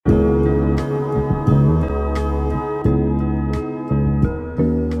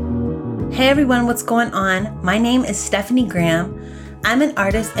Hey everyone, what's going on? My name is Stephanie Graham. I'm an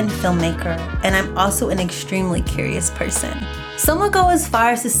artist and filmmaker, and I'm also an extremely curious person. Some will go as far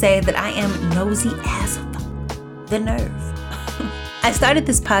as to say that I am nosy as fuck. The nerve. I started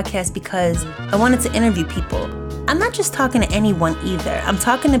this podcast because I wanted to interview people. I'm not just talking to anyone either. I'm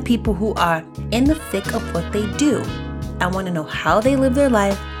talking to people who are in the thick of what they do. I want to know how they live their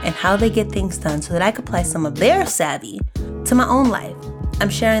life and how they get things done so that I can apply some of their savvy to my own life. I'm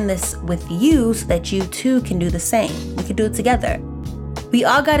sharing this with you so that you too can do the same. We can do it together. We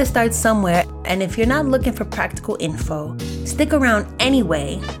all got to start somewhere, and if you're not looking for practical info, stick around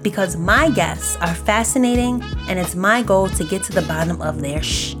anyway because my guests are fascinating and it's my goal to get to the bottom of their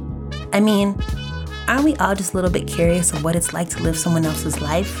I mean, aren't we all just a little bit curious of what it's like to live someone else's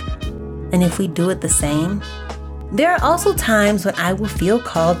life? And if we do it the same? There are also times when I will feel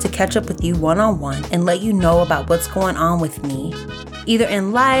called to catch up with you one-on-one and let you know about what's going on with me, either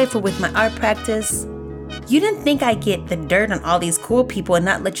in life or with my art practice. You didn't think I'd get the dirt on all these cool people and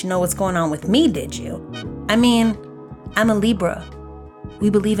not let you know what's going on with me, did you? I mean, I'm a Libra. We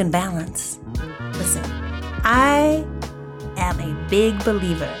believe in balance. Listen, I am a big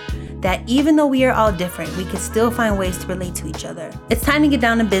believer that even though we are all different, we can still find ways to relate to each other. It's time to get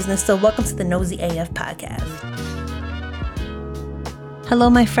down to business, so welcome to the Nosy AF podcast. Hello,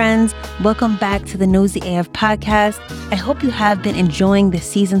 my friends. Welcome back to the Nosy AF podcast. I hope you have been enjoying this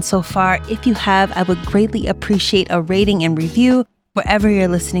season so far. If you have, I would greatly appreciate a rating and review wherever you're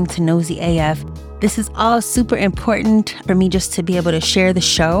listening to Nosy AF. This is all super important for me just to be able to share the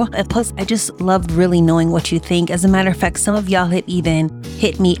show. And plus, I just love really knowing what you think. As a matter of fact, some of y'all have even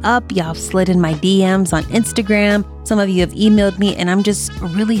hit me up. Y'all have slid in my DMs on Instagram. Some of you have emailed me, and I'm just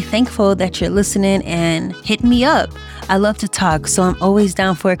really thankful that you're listening and hit me up. I love to talk, so I'm always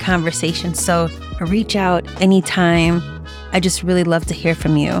down for a conversation. So reach out anytime. I just really love to hear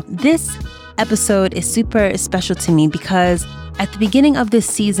from you. This episode is super special to me because at the beginning of this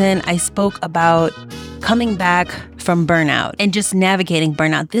season, I spoke about coming back from burnout and just navigating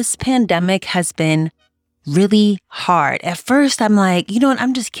burnout. This pandemic has been really hard. At first, I'm like, you know what,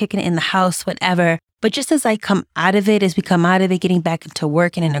 I'm just kicking it in the house, whatever. But just as I come out of it, getting back into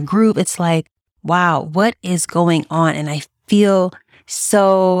work and in a group, it's like, wow, what is going on? And I feel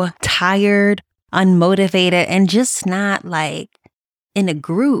so tired, unmotivated, and just not like in a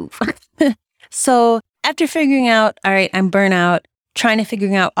groove. So after figuring out, all right, I'm burnout, trying to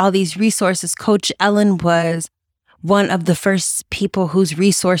figuring out all these resources, Coach Ellyn was one of the first people whose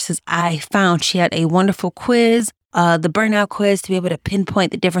resources I found. She had a wonderful quiz, the burnout quiz, to be able to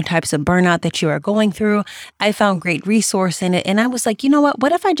pinpoint the different types of burnout that you are going through. I found great resource in it. And I was like, you know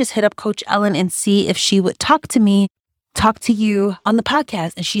what if I just hit up Coach Ellyn and see if she would talk to you on the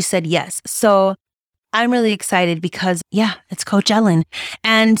podcast? And she said yes. So I'm really excited because, yeah, it's Coach Ellyn.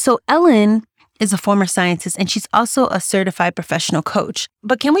 And so Ellyn is a former scientist, and she's also a certified professional coach.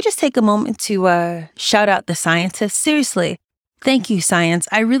 But can we just take a moment to shout out the scientists? Seriously, thank you, science.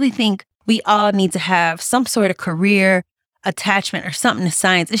 I really think we all need to have some sort of career attachment or something to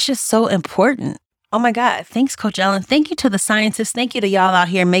science. It's just so important. Oh my God. Thanks, Coach Ellyn. Thank you to the scientists. Thank you to y'all out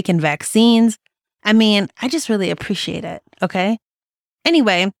here making vaccines. I mean, I just really appreciate it. Okay.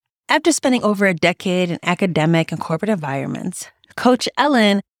 Anyway, after spending over a decade in academic and corporate environments, Coach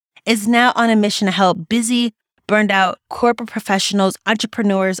Ellyn is now on a mission to help busy, burned out corporate professionals,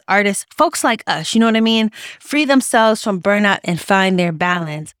 entrepreneurs, artists, folks like us, you know what I mean, free themselves from burnout and find their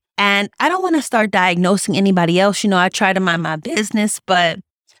balance. And I don't want to start diagnosing anybody else. You know, I try to mind my business, but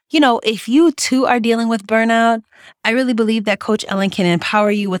you know, if you too are dealing with burnout, I really believe that Coach Ellyn can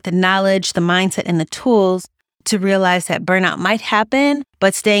empower you with the knowledge, the mindset, and the tools to realize that burnout might happen,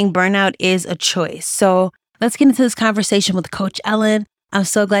 but staying burnout is a choice. So let's get into this conversation with Coach Ellyn. I'm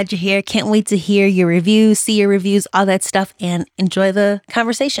so glad you're here. Can't wait to hear your reviews, see your reviews, all that stuff, and enjoy the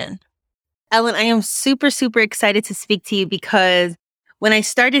conversation. Ellyn, I am super, super excited to speak to you because when I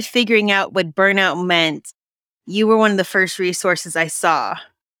started figuring out what burnout meant, you were one of the first resources I saw.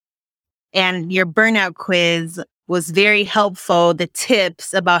 And your burnout quiz was very helpful. The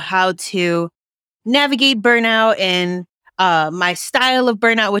tips about how to navigate burnout and my style of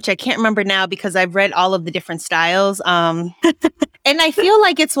burnout, which I can't remember now because I've read all of the different styles. And I feel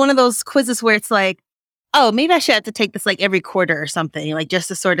like it's one of those quizzes where it's like, oh, maybe I should have to take this like every quarter or something, like just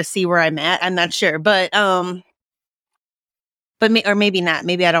to sort of see where I'm at. I'm not sure, or maybe not.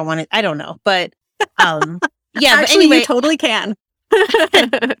 Maybe I don't want it. I don't know. But yeah, actually, but anyway, you totally can.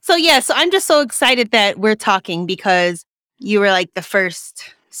 So I'm just so excited that we're talking because you were like the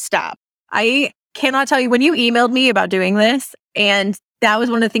first stop. I cannot tell you when you emailed me about doing this, and that was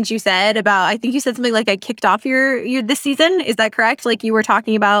one of the things you said about, I think you said something like I kicked off your this season. Is that correct? Like you were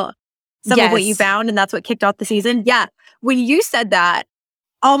talking about some of what you found, and that's what kicked off the season. Yeah. When you said that,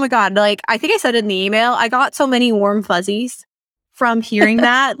 oh my God, like I think I said it in the email, I got so many warm fuzzies from hearing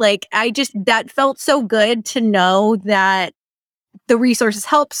that. Like that felt so good to know that the resources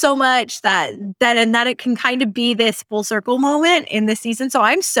help so much that it can kind of be this full circle moment in this season. So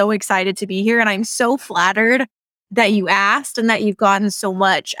I'm so excited to be here, and I'm so flattered that you asked and that you've gotten so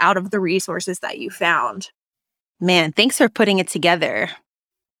much out of the resources that you found. Man, thanks for putting it together.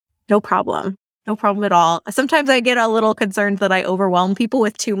 No problem. No problem at all. Sometimes I get a little concerned that I overwhelm people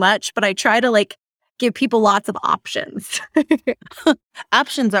with too much, but I try to give people lots of options.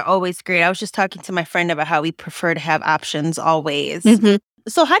 Options are always great. I was just talking to my friend about how we prefer to have options always.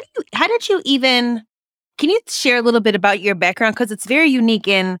 So how did you even, can you share a little bit about your background? Because it's very unique,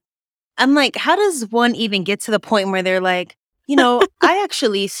 and I'm like, how does one even get to the point where they're like, I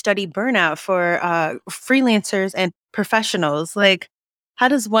actually study burnout for freelancers and professionals. Like, how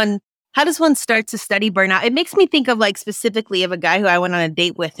does one start to study burnout? It makes me think of specifically of a guy who I went on a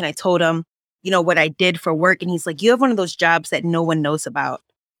date with, and I told him, what I did for work. And he's like, you have one of those jobs that no one knows about.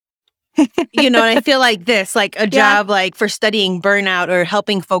 And I feel like this, a job for studying burnout or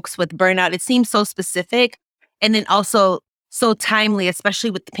helping folks with burnout. It seems so specific, and then also so timely, especially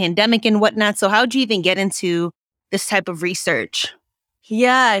with the pandemic and whatnot. So how'd you even get into this type of research?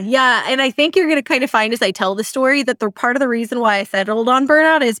 Yeah. And I think you're going to kind of find as I tell the story that the part of the reason why I settled on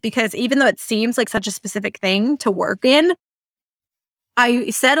burnout is because even though it seems like such a specific thing to work in, I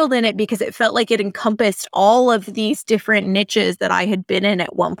settled in it because it felt like it encompassed all of these different niches that I had been in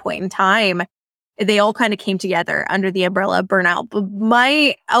at one point in time. They all kind of came together under the umbrella of burnout.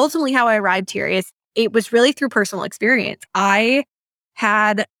 But ultimately how I arrived here is it was really through personal experience. I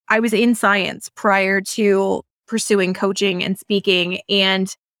was in science prior to pursuing coaching and speaking.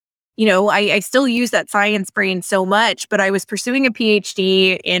 And, I still use that science brain so much, but I was pursuing a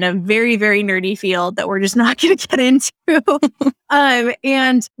PhD in a very, very nerdy field that we're just not going to get into.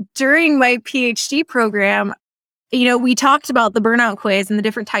 And during my PhD program, we talked about the burnout quiz and the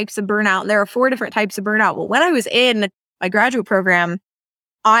different types of burnout. And there are 4 different types of burnout. Well, when I was in my graduate program,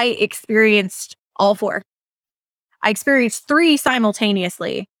 I experienced all 4. I experienced 3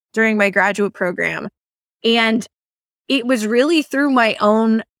 simultaneously during my graduate program. And it was really through my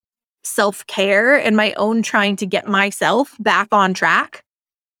own self-care and my own trying to get myself back on track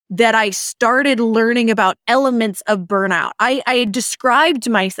that I started learning about elements of burnout. I described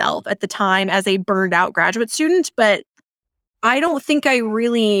myself at the time as a burned out graduate student, but I don't think I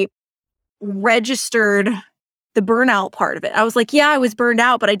really registered the burnout part of it. I was like, yeah, I was burned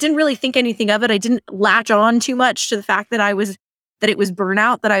out, but I didn't really think anything of it. I didn't latch on too much to the fact that it was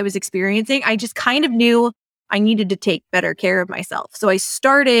burnout that I was experiencing. I just kind of knew I needed to take better care of myself. So I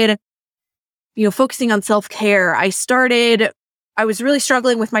started, focusing on self-care. I was really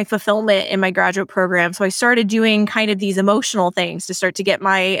struggling with my fulfillment in my graduate program. So I started doing kind of these emotional things to start to get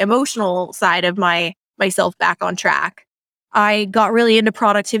my emotional side of myself back on track. I got really into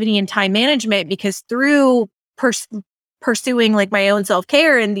productivity and time management because through pursuing my own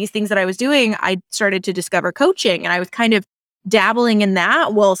self-care and these things that I was doing, I started to discover coaching, and I was kind of dabbling in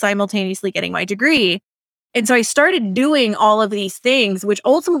that while simultaneously getting my degree. And so I started doing all of these things, which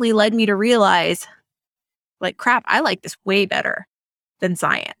ultimately led me to realize, crap, I like this way better than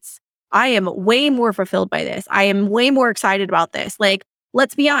science. I am way more fulfilled by this. I am way more excited about this.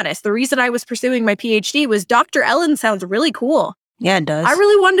 Let's be honest. The reason I was pursuing my PhD was Dr. Ellyn sounds really cool. Yeah, it does. I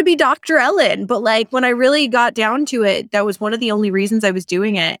really wanted to be Dr. Ellyn, but when I really got down to it, that was one of the only reasons I was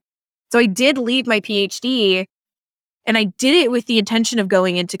doing it. So I did leave my PhD, and I did it with the intention of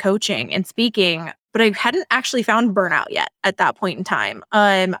going into coaching and speaking, but I hadn't actually found burnout yet at that point in time.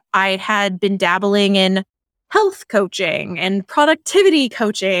 I had been dabbling in health coaching and productivity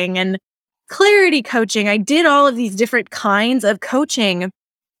coaching and clarity coaching. I did all of these different kinds of coaching.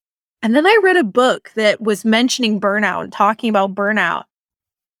 And then I read a book that was mentioning burnout and talking about burnout.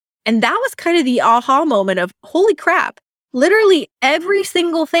 And that was kind of the aha moment of, holy crap, literally every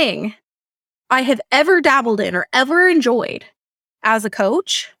single thing I have ever dabbled in or ever enjoyed as a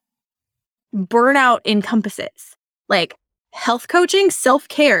coach, burnout encompasses. Health coaching,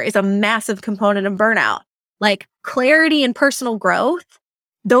 self-care is a massive component of burnout. Clarity and personal growth,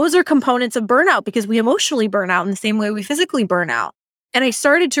 those are components of burnout because we emotionally burn out in the same way we physically burn out. And I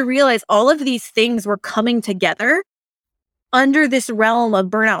started to realize all of these things were coming together under this realm of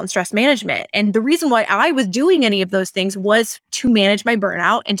burnout and stress management. And the reason why I was doing any of those things was to manage my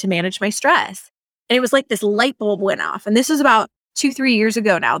burnout and to manage my stress. And it was like this light bulb went off. And this was about 2-3 years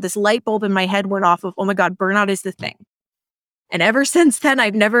ago now. This light bulb in my head went off of, oh my God, burnout is the thing. And ever since then,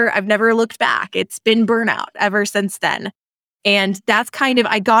 I've never looked back. It's been burnout ever since then. And that's kind of,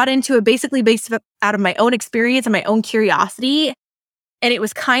 I got into it basically based out of my own experience and my own curiosity. And it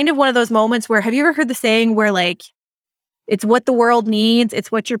was kind of one of those moments where, have you ever heard the saying where like, it's what the world needs,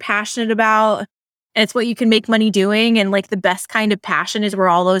 it's what you're passionate about, and it's what you can make money doing. And like the best kind of passion is where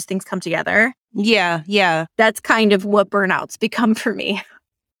all those things come together. Yeah, yeah. That's kind of what burnout's become for me.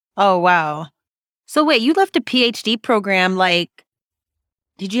 Oh, wow. So wait, you left a PhD program, like,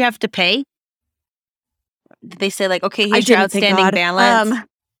 did you have to pay? Did they say like, okay, here's your outstanding balance?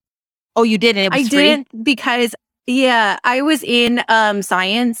 Oh, you didn't? It was free? Didn't because, I was in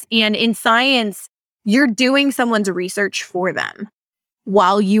science. And in science, you're doing someone's research for them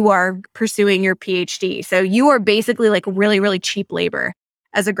while you are pursuing your PhD. So you are basically like really, really cheap labor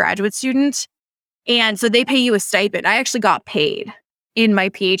as a graduate student. And so they pay you a stipend. I actually got paid in my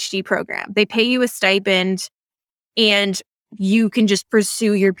PhD program. They pay you a stipend and you can just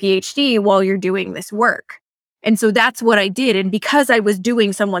pursue your PhD while you're doing this work. And so that's what I did. And because I was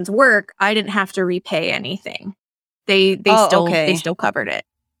doing someone's work, I didn't have to repay anything. They still covered it.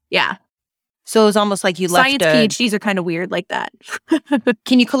 Yeah. So it was almost like you left Science PhDs are kind of weird like that.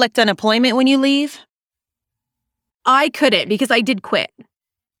 Can you collect unemployment when you leave? I couldn't because I did quit.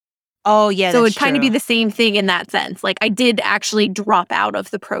 Oh, yeah, so that's it'd kind of true. be the same thing in that sense. Like I did actually drop out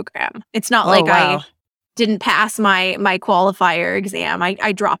of the program. It's not like wow. I didn't pass my qualifier exam.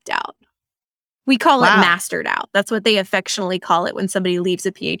 I dropped out. We call it mastered out. That's what they affectionately call it when somebody leaves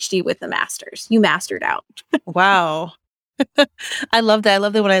a PhD with a master's. You mastered out. Wow. I love that. I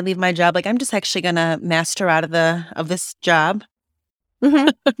love that when I leave my job, like I'm just actually gonna master out of this job. Mm-hmm.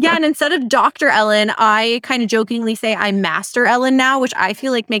 Yeah, and instead of Dr. Ellyn, I kind of jokingly say I'm Master Ellyn now, which I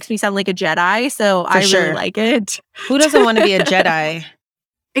feel like makes me sound like a Jedi. So I really like it. Who doesn't want to be a Jedi?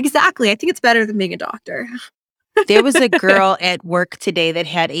 Exactly. I think it's better than being a doctor. There was a girl at work today that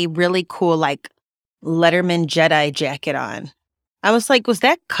had a really cool, like, Letterman Jedi jacket on. I was like, was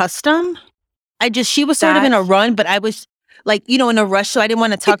that custom? She was sort of in a run, but I was like, in a rush, so I didn't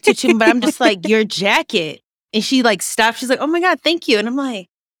want to talk to you, but I'm just like, your jacket. And she like stopped. She's like, oh my God, thank you. And I'm like,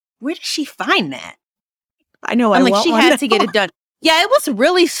 where did she find that? I know. I'm like, she had to get it done. Yeah, it was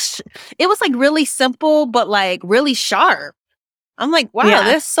really, it was like really simple, but like really sharp. I'm like, wow,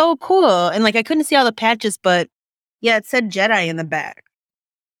 that's so cool. And like, I couldn't see all the patches, but yeah, it said Jedi in the back.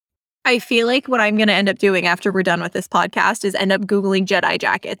 I feel like what I'm going to end up doing after we're done with this podcast is end up Googling Jedi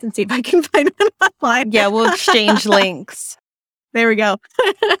jackets and see if I can find one online. Yeah, we'll exchange links. There we go.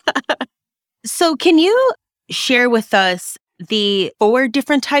 So can you share with us the 4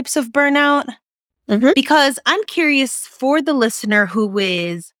 different types of burnout? Mm-hmm. Because I'm curious for the listener who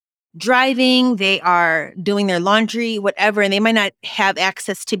is driving, they are doing their laundry, whatever, and they might not have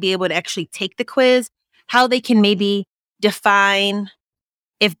access to be able to actually take the quiz, how they can maybe define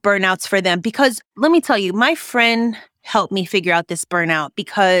if burnout's for them. Because let me tell you, my friend helped me figure out this burnout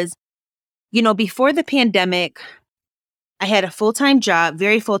because, before the pandemic, I had a full-time job,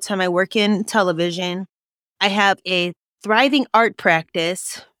 very full-time. I work in television. I have a thriving art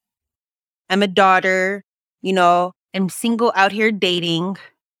practice. I'm a daughter, I'm single out here dating,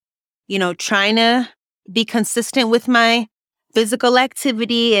 trying to be consistent with my physical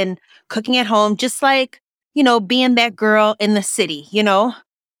activity and cooking at home, just like, being that girl in the city,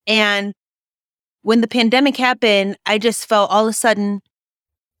 And when the pandemic happened, I just felt all of a sudden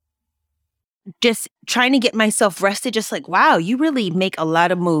just trying to get myself rested, just like, wow, you really make a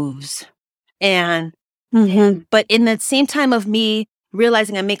lot of moves. And, but in the same time of me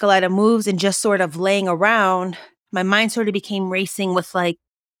realizing I make a lot of moves and just sort of laying around, my mind sort of became racing with like,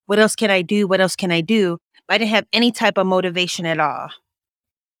 what else can I do? What else can I do? But I didn't have any type of motivation at all.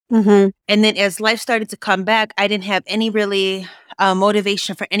 Mm-hmm. And then as life started to come back, I didn't have any really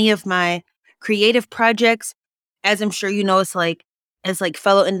motivation for any of my creative projects. As I'm sure you know, it's like, as like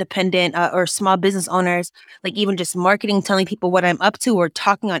fellow independent or small business owners, like even just marketing, telling people what I'm up to or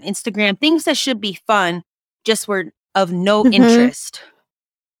talking on Instagram, things that should be fun, just were of no interest.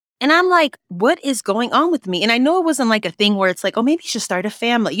 And I'm like, what is going on with me? And I know it wasn't like a thing where it's like, oh, maybe you should start a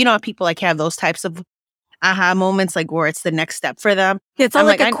family. How people like have those types of aha moments, like where it's the next step for them. It's all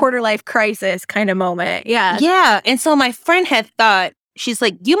like a quarter life crisis kind of moment. Yeah. Yeah. And so my friend had thought, she's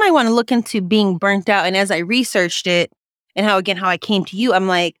like, you might want to look into being burnt out. And as I researched it and how I came to you, I'm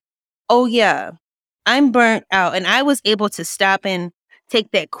like, oh yeah, I'm burnt out. And I was able to stop and take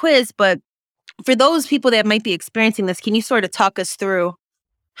that quiz. But for those people that might be experiencing this, can you sort of talk us through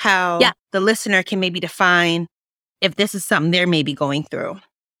how the listener can maybe define if this is something they're maybe going through?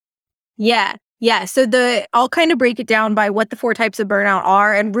 Yeah. Yeah. So I'll kind of break it down by what the 4 types of burnout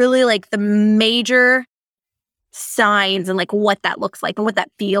are and really like the major signs and like what that looks like and what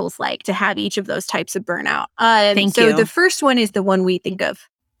that feels like to have each of those types of burnout. Thank so you. the first one is the one we think of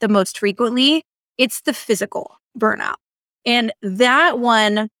the most frequently. It's the physical burnout. And that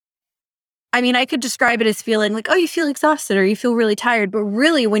one, I mean, I could describe it as feeling like, oh, you feel exhausted or you feel really tired. But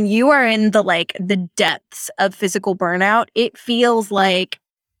really, when you are in the depths of physical burnout, it feels like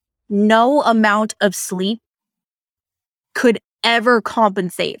no amount of sleep could ever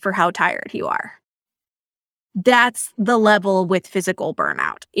compensate for how tired you are. That's the level with physical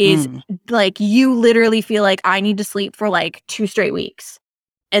burnout is like you literally feel like I need to sleep for like 2 straight weeks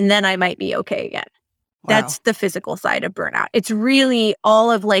and then I might be okay again. Wow. That's the physical side of burnout. It's really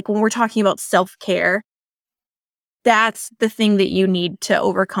all of like when we're talking about self-care, that's the thing that you need to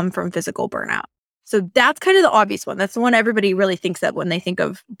overcome from physical burnout. So that's kind of the obvious one. That's the one everybody really thinks of when they think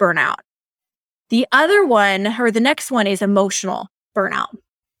of burnout. The other one or the next one is emotional burnout.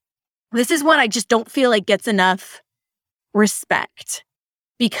 This is one I just don't feel like gets enough respect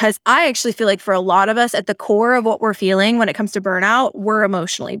because I actually feel like for a lot of us at the core of what we're feeling when it comes to burnout, we're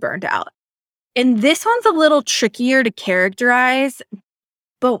emotionally burned out. And this one's a little trickier to characterize,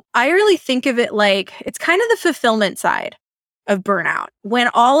 but I really think of it like it's kind of the fulfillment side of burnout. When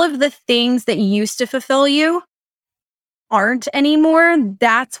all of the things that used to fulfill you aren't anymore,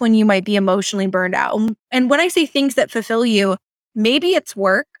 that's when you might be emotionally burned out. And when I say things that fulfill you, maybe it's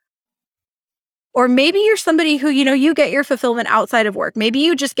work. Or maybe you're somebody who, you get your fulfillment outside of work. Maybe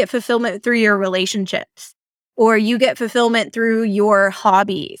you just get fulfillment through your relationships or you get fulfillment through your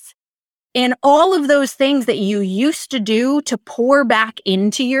hobbies. And all of those things that you used to do to pour back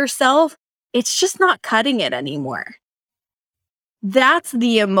into yourself, it's just not cutting it anymore. That's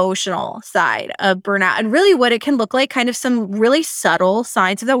the emotional side of burnout. And really what it can look like, kind of some really subtle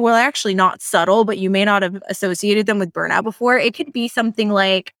signs of that. Well, actually not subtle, but you may not have associated them with burnout before. It could be something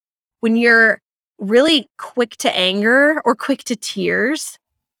like when you're really quick to anger or quick to tears,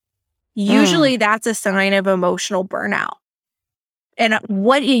 usually that's a sign of emotional burnout. And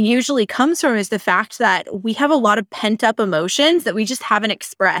what it usually comes from is the fact that we have a lot of pent up emotions that we just haven't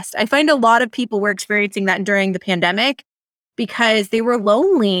expressed. I find a lot of people were experiencing that during the pandemic because they were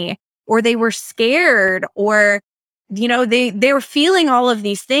lonely or they were scared or, they were feeling all of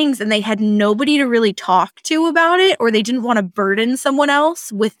these things and they had nobody to really talk to about it, or they didn't want to burden someone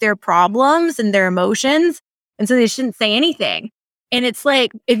else with their problems and their emotions. And so they shouldn't say anything. And it's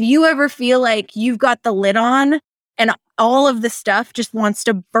like, if you ever feel like you've got the lid on and all of the stuff just wants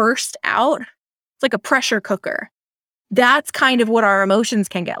to burst out, it's like a pressure cooker. That's kind of what our emotions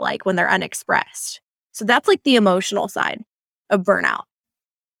can get like when they're unexpressed. So that's like the emotional side of burnout.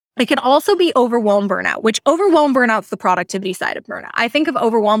 It can also be overwhelm burnout, which overwhelm burnout's the productivity side of burnout. I think of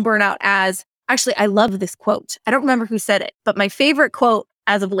overwhelm burnout as, actually, I love this quote. I don't remember who said it, but my favorite quote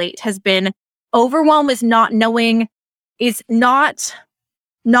as of late has been, overwhelm is not knowing what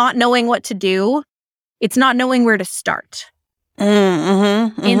to do. It's not knowing where to start.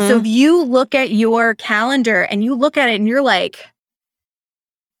 And so if you look at your calendar and you look at it and you're like,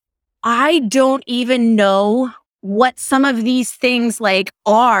 I don't even know what some of these things like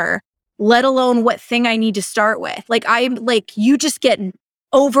are, let alone what thing I need to start with. Like you just get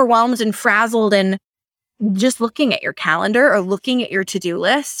overwhelmed and frazzled and just looking at your calendar or looking at your to-do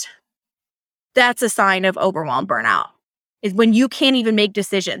list. That's a sign of overwhelm burnout, is when you can't even make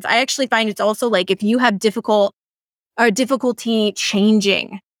decisions. I actually find it's also like if you have difficulty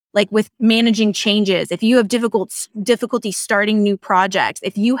changing, like with managing changes, if you have difficulty starting new projects,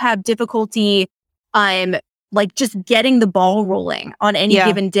 if you have difficulty like just getting the ball rolling on any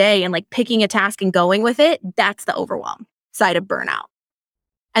given day and like picking a task and going with it, that's the overwhelm side of burnout.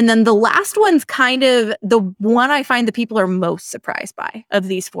 And then the last one's kind of the one I find the people are most surprised by of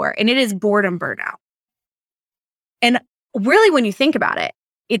these 4, and it is boredom burnout. And really, when you think about it,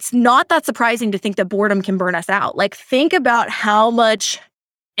 it's not that surprising to think that boredom can burn us out. Like, think about how much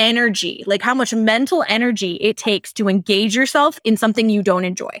energy, like how much mental energy it takes to engage yourself in something you don't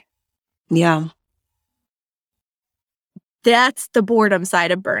enjoy. Yeah. That's the boredom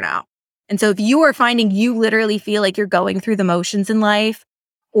side of burnout. And so if you are finding you literally feel like you're going through the motions in life,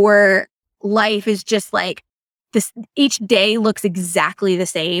 or life is just like this, each day looks exactly the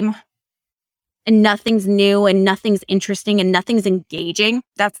same and nothing's new and nothing's interesting and nothing's engaging,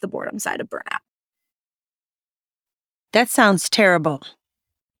 that's the boredom side of burnout. That sounds terrible.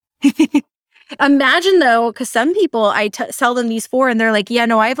 Imagine though, because some people, I tell them these 4 and they're like, yeah,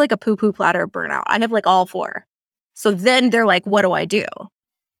 no, I have like a poo-poo platter of burnout. I have like all 4. So then they're like, what do I do?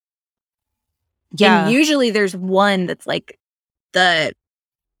 Yeah. And usually there's one that's like the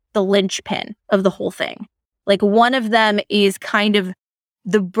linchpin of the whole thing. Like one of them is kind of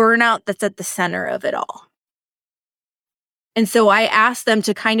the burnout that's at the center of it all. And so I asked them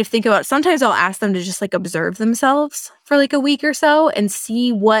to kind of think about, sometimes I'll ask them to just like observe themselves for like a week or so and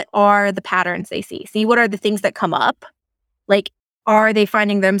see what are the patterns they see what are the things that come up. Like, are they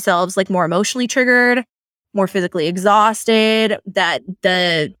finding themselves like more emotionally triggered, more physically exhausted, that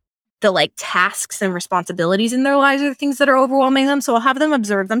the like tasks and responsibilities in their lives are the things that are overwhelming them. So I'll have them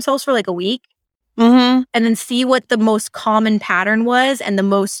observe themselves for like a week and then see what the most common pattern was and the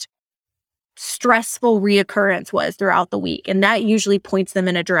most stressful reoccurrence was throughout the week. And that usually points them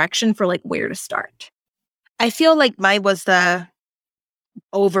in a direction for like where to start. I feel like mine was the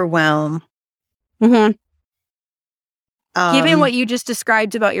overwhelm. Given what you just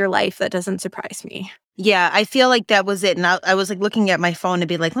described about your life, that doesn't surprise me. Yeah, I feel like that was it. And I was like looking at my phone to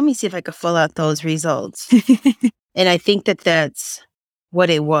be like, let me see if I could fill out those results. And I think that that's what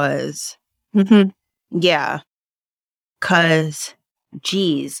it was. Yeah. Because,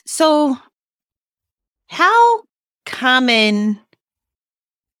 geez. So how common,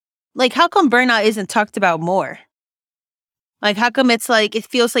 like, how come burnout isn't talked about more? Like, how come it's like, it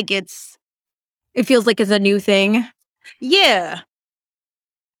feels like it's a new thing. Yeah.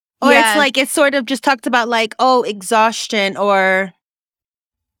 Or it's like, it's sort of just talked about like, oh, exhaustion or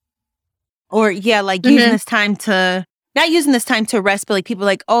yeah, like using this time to, not using this time to rest, but like people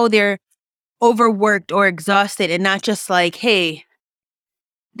like, oh, they're overworked or exhausted, and not just like, hey,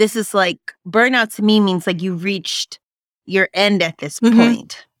 this is like, burnout to me means like you reached your end at this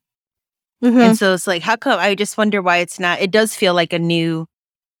point. And so it's like, how come, I just wonder why it's not, it does feel like a new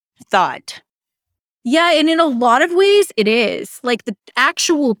thought. Yeah, and in a lot of ways, it is. Like, the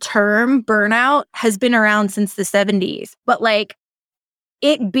actual term burnout has been around since the 70s, but like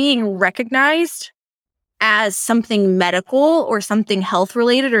it being recognized as something medical or something health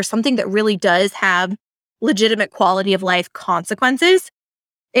related or something that really does have legitimate quality of life consequences,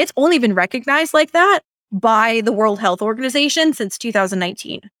 it's only been recognized like that by the World Health Organization since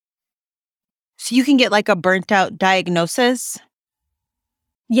 2019. So you can get like a burnt out diagnosis?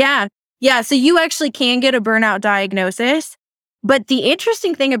 Yeah. Yeah, so you actually can get a burnout diagnosis. But the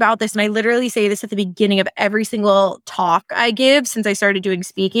interesting thing about this, and I literally say this at the beginning of every single talk I give since I started doing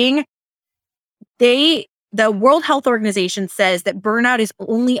speaking, the World Health Organization says that burnout is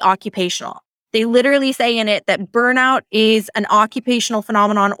only occupational. They literally say in it that burnout is an occupational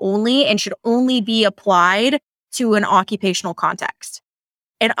phenomenon only and should only be applied to an occupational context.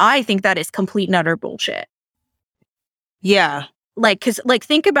 And I think that is complete and utter bullshit. Yeah. Like, because like,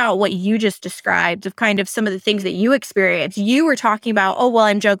 think about what you just described of kind of some of the things that you experience. You were talking about, oh, well,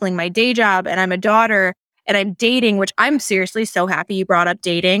 I'm juggling my day job and I'm a daughter and I'm dating, which I'm seriously so happy you brought up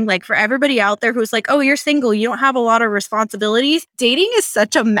dating. Like, for everybody out there who's like, oh, you're single, you don't have a lot of responsibilities. Dating is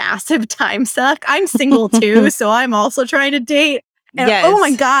such a massive time suck. I'm single too, so I'm also trying to date. And oh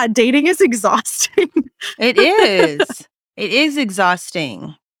my God, dating is exhausting. It is. It is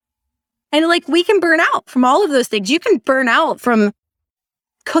exhausting. And like, we can burn out from all of those things. You can burn out from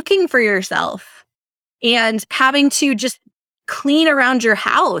cooking for yourself and having to just clean around your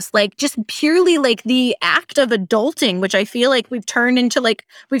house, like just purely like the act of adulting, which I feel like we've turned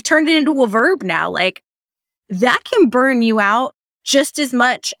it into a verb now. Like, that can burn you out just as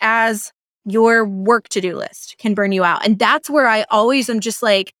much as your work to-do list can burn you out. And that's where I always am just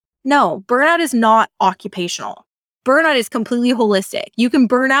like, no, burnout is not occupational. Burnout is completely holistic. You can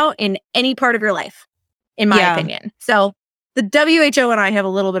burn out in any part of your life, in my opinion. So the WHO and I have a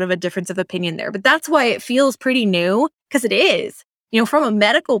little bit of a difference of opinion there, but that's why it feels pretty new, because it is. You know, from a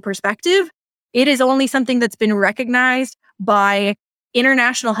medical perspective, it is only something that's been recognized by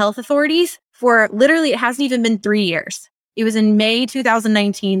international health authorities for literally, it hasn't even been 3 years. It was in May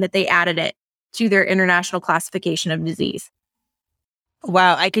 2019 that they added it to their international classification of disease.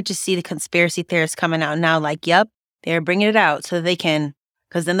 Wow, I could just see the conspiracy theorists coming out now like, yep, they're bringing it out so they can,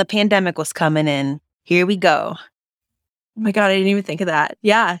 because then the pandemic was coming in. Here we go. Oh my God, I didn't even think of that.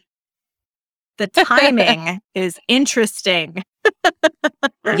 Yeah. The timing is interesting.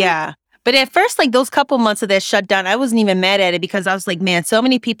 Yeah. But at first, like those couple months of that shutdown, I wasn't even mad at it because I was like, man, so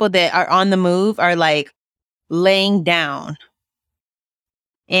many people that are on the move are like laying down.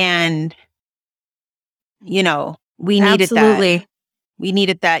 And, you know, we needed that. We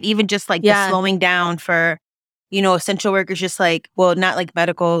needed that. Even just like the slowing down for, you know, essential workers, just like, well, not like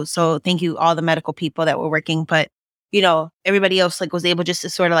medical. So thank you, all the medical people that were working. But, you know, everybody else like was able just to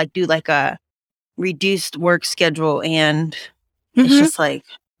sort of like do like a reduced work schedule. And it's just like,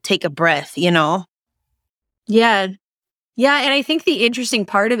 take a breath, you know? Yeah. Yeah. And I think the interesting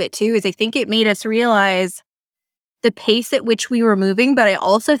part of it too is I think it made us realize the pace at which we were moving, but I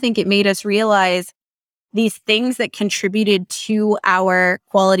also think it made us realize these things that contributed to our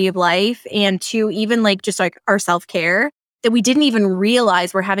quality of life and to even like just like our self-care that we didn't even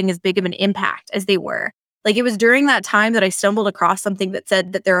realize were having as big of an impact as they were. Like, it was during that time that I stumbled across something that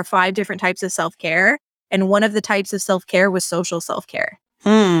said that there are 5 different types of self-care. And one of the types of self-care was social self-care.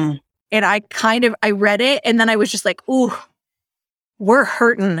 Mm. And I read it and then I was just like, ooh, we're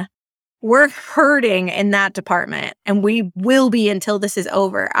hurting. We're hurting in that department. And we will be until this is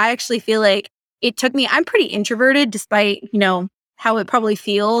over. I actually feel like it took me, I'm pretty introverted despite, how it probably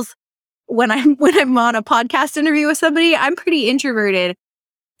feels when I'm on a podcast interview with somebody. I'm pretty introverted.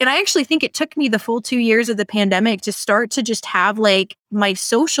 And I actually think it took me the full 2 years of the pandemic to start to just have like my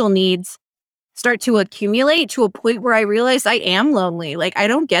social needs start to accumulate to a point where I realized I am lonely. Like, I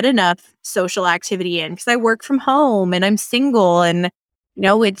don't get enough social activity in because I work from home and I'm single. And,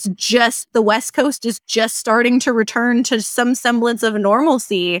 it's just the West Coast is just starting to return to some semblance of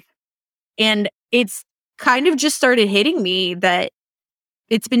normalcy. And it's kind of just started hitting me that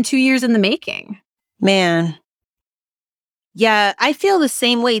it's been 2 years in the making. Man. Yeah, I feel the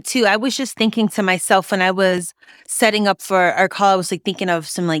same way too. I was just thinking to myself when I was setting up for our call, I was like thinking of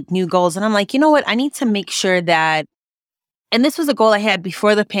some like new goals. And I'm like, you know what? I need to make sure that, and this was a goal I had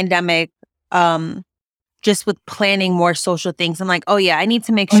before the pandemic, just with planning more social things. I'm like, oh yeah, I need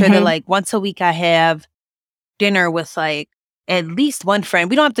to make sure that like once a week I have dinner with like at least one friend.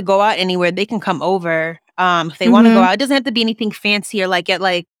 We don't have to go out anywhere. They can come over if they want to go out. It doesn't have to be anything fancy or like at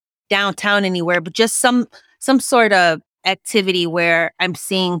like downtown anywhere, but just some sort of activity where I'm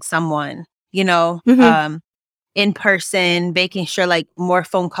seeing someone, in person, making sure like more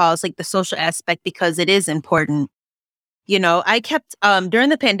phone calls, like the social aspect, because it is important. I kept, during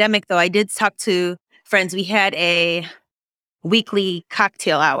the pandemic though, I did talk to friends. We had a weekly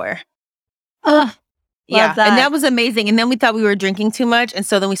cocktail hour. Yeah. And that was amazing. And then we thought we were drinking too much. And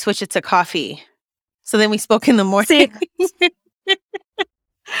so then we switched it to coffee. So then we spoke in the morning.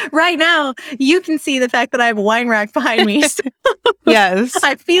 Right now, you can see the fact that I have a wine rack behind me. So yes.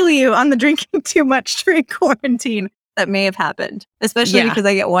 I feel you on the drinking too much during quarantine. That may have happened, especially because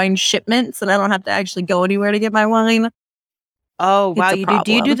I get wine shipments and I don't have to actually go anywhere to get my wine. Oh, wow. You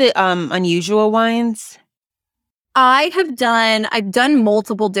do you do the unusual wines? I've done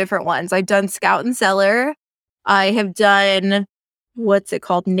multiple different ones. I've done Scout and Cellar. I have done, what's it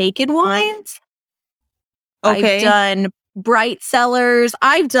called? Naked wines. Okay. I've done Bright Cellars.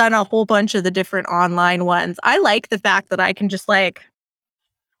 I've done a whole bunch of the different online ones. I like the fact that I can just like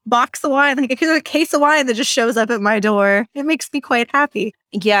box the wine, like a case of wine that just shows up at my door. It makes me quite happy.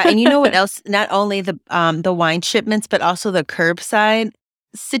 Yeah, and you know what else? Not only the wine shipments, but also the curbside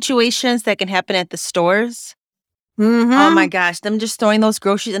situations that can happen at the stores. Oh my gosh, them just throwing those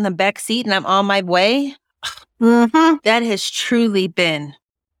groceries in the back seat and I'm on my way. That has truly been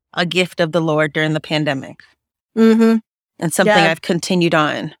a gift of the Lord during the pandemic. And something I've continued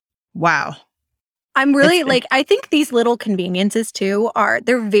on. Wow. I'm really I think these little conveniences too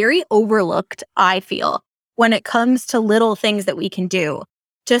they're very overlooked, I feel, when it comes to little things that we can do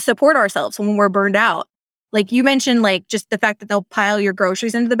to support ourselves when we're burned out. Like you mentioned, like just the fact that they'll pile your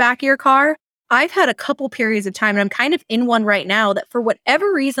groceries into the back of your car. I've had a couple periods of time, and I'm kind of in one right now, that for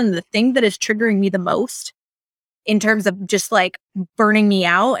whatever reason, the thing that is triggering me the most in terms of just like burning me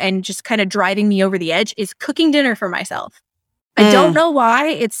out and just kind of driving me over the edge is cooking dinner for myself. I don't know why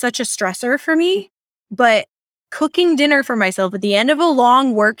it's such a stressor for me, but cooking dinner for myself at the end of a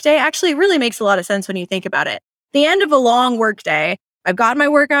long work day, actually it really makes a lot of sense when you think about it. The end of a long work day, I've got my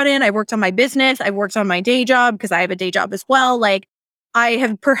workout in, I worked on my business, I worked on my day job because I have a day job as well. Like I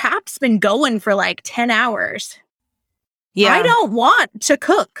have perhaps been going for like 10 hours. Yeah. I don't want to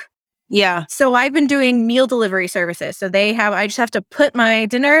cook. Yeah. So I've been doing meal delivery services. So I just have to put my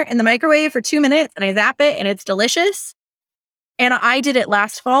dinner in the microwave for 2 minutes and I zap it and it's delicious. And I did it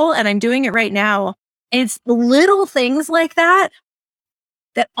last fall and I'm doing it right now. And it's little things like that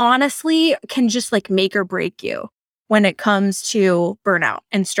that honestly can just like make or break you when it comes to burnout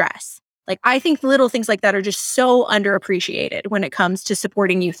and stress. Like I think little things like that are just so underappreciated when it comes to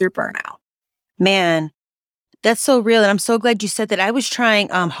supporting you through burnout. Man, that's so real. And I'm so glad you said that. I was trying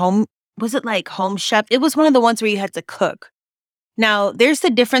Home Chef? It was one of the ones where you had to cook. Now, there's the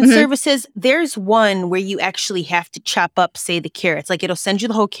different services. There's one where you actually have to chop up, say, the carrots. Like, it'll send you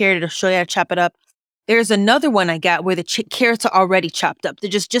the whole carrot. It'll show you how to chop it up. There's another one I got where the carrots are already chopped up. They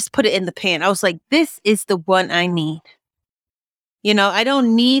just put it in the pan. I was like, this is the one I need. I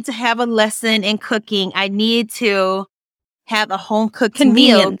don't need to have a lesson in cooking. I need to have a home-cooked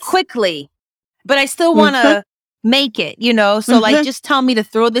meal quickly. But I still want to make it, So, like, just tell me to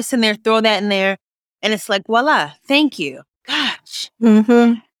throw this in there, throw that in there. And it's like, voila, thank you. Gosh.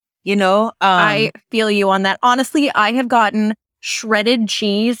 I feel you on that. Honestly, I have gotten shredded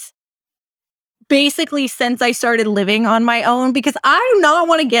cheese basically since I started living on my own, because I do not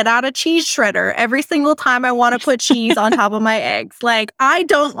want to get out a cheese shredder every single time I want to put cheese on top of my eggs. Like, I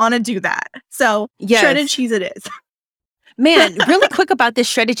don't want to do that. So shredded cheese it is. Man, really quick about this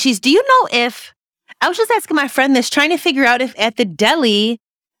shredded cheese. Do you know if, I was just asking my friend this, trying to figure out if at the deli,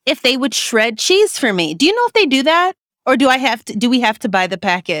 if they would shred cheese for me. Do you know if they do that? Or do we have to buy the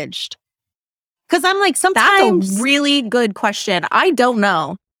packaged? Because I'm like, sometimes. That's a really good question. I don't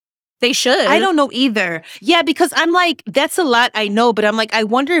know. They should. I don't know either. Yeah, because I'm like, that's a lot I know, but I'm like, I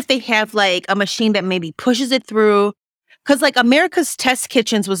wonder if they have like a machine that maybe pushes it through. Because like America's Test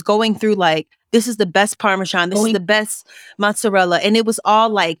Kitchens was going through like, this is the best Parmesan, this is the best mozzarella. And it was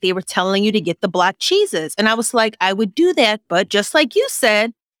all like, they were telling you to get the block cheeses. And I was like, I would do that. But just like you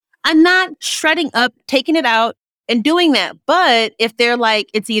said, I'm not shredding up, taking it out and doing that. But if they're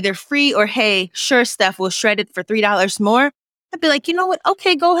like, it's either free or, hey, sure, Steph, we'll shred it for $3 more. I'd be like, you know what?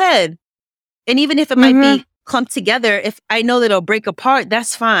 Okay, go ahead. And even if it might be clumped together, if I know that it'll break apart,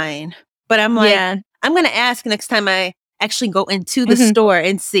 that's fine. But I'm like, I'm going to ask next time I actually go into the store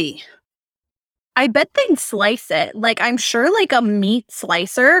and see. I bet they'd slice it. Like, I'm sure like a meat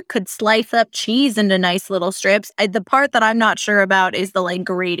slicer could slice up cheese into nice little strips. The part that I'm not sure about is the like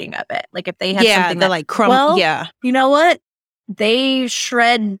grating of it. Like if they have something that like crumb. You know what? They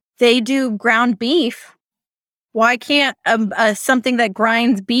do ground beef. Why can't something that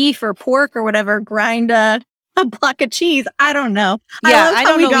grinds beef or pork or whatever grind a block of cheese? I don't know. I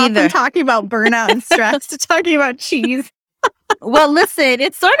don't know we got from talking about burnout and stress to talking about cheese. Well, listen,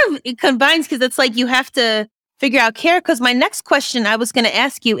 it combines because it's like you have to figure out care. Because my next question I was going to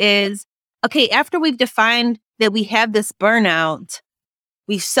ask you is, okay, after we've defined that we have this burnout,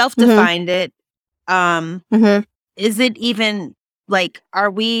 we've self-defined it. Is it even like,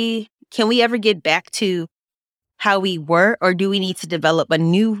 can we ever get back to how we were, or do we need to develop a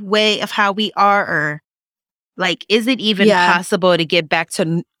new way of how we are? Or like, is it even possible to get back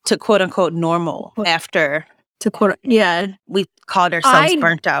to quote unquote normal after we called ourselves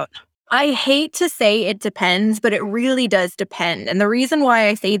burnt out? I hate to say it depends, but it really does depend. And the reason why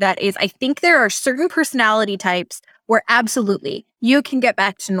I say that is I think there are certain personality types where absolutely you can get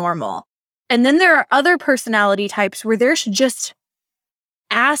back to normal. And then there are other personality types where there's just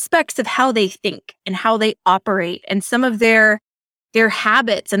aspects of how they think and how they operate and some of their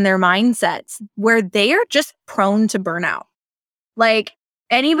habits and their mindsets where they are just prone to burnout. Like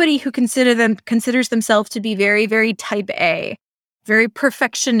anybody who considers themselves to be very, very type A, very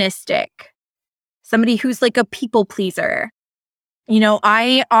perfectionistic, somebody who's like a people pleaser. You know,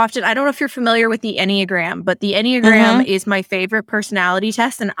 I don't know if you're familiar with the Enneagram, but the Enneagram is my favorite personality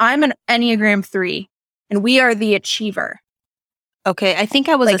test. And I'm an Enneagram 3 and we are the achiever. Okay, I think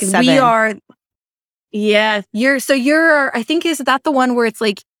I was like a 7. We are, I think, is that the one where it's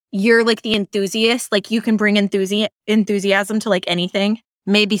like, you're like the enthusiast, like you can bring enthusiasm to like anything?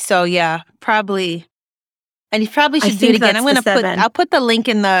 Maybe so, yeah, probably. And you probably should do it again. I'll put the link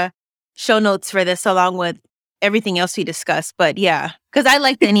in the show notes for this along with everything else we discussed. But yeah, because I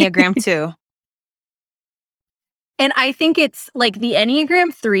like the Enneagram too. And I think it's like the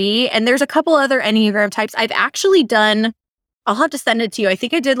Enneagram 3, and there's a couple other Enneagram types. I've actually done, I'll have to send it to you. I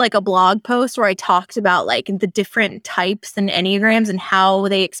think I did like a blog post where I talked about like the different types and Enneagrams and how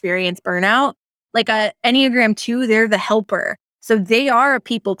they experience burnout. Like a Enneagram 2, they're the helper. So they are a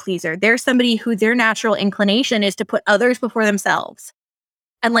people pleaser. They're somebody who their natural inclination is to put others before themselves.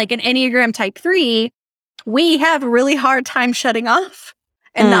 And like an Enneagram type 3, we have a really hard time shutting off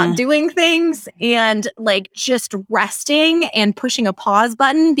and not doing things and like just resting and pushing a pause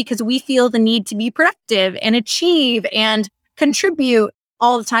button because we feel the need to be productive and achieve and contribute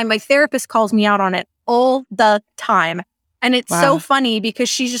all the time. My therapist calls me out on it all the time. And it's so funny because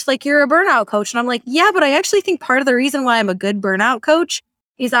she's just like, you're a burnout coach. And I'm like, yeah, but I actually think part of the reason why I'm a good burnout coach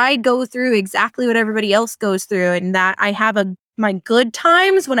is I go through exactly what everybody else goes through, and that I have my good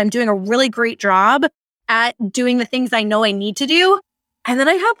times when I'm doing a really great job at doing the things I know I need to do. And then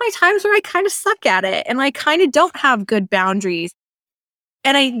I have my times where I kind of suck at it and I kind of don't have good boundaries.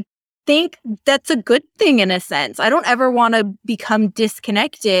 And I think that's a good thing in a sense. I don't ever want to become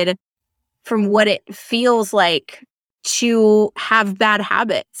disconnected from what it feels like to have bad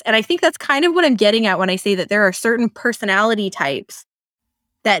habits. And I think that's kind of what I'm getting at when I say that there are certain personality types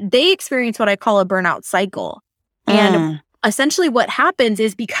that they experience what I call a burnout cycle. And essentially what happens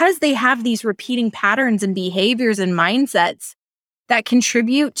is because they have these repeating patterns and behaviors and mindsets that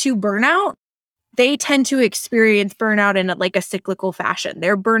contribute to burnout, they tend to experience burnout in like a cyclical fashion.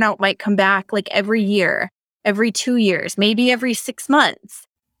 Their burnout might come back like every year, every 2 years, maybe every 6 months.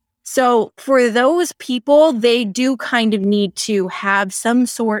 So for those people, they do kind of need to have some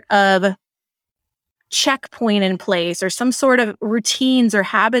sort of checkpoint in place or some sort of routines or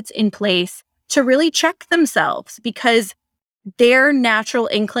habits in place to really check themselves, because their natural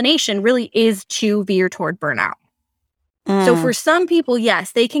inclination really is to veer toward burnout. So for some people,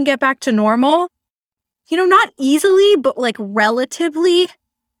 yes, they can get back to normal, not easily, but like relatively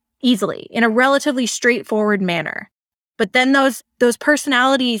easily, in a relatively straightforward manner. But then those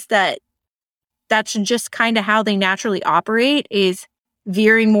personalities that's just kind of how they naturally operate, is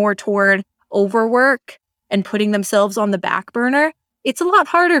veering more toward overwork and putting themselves on the back burner. It's a lot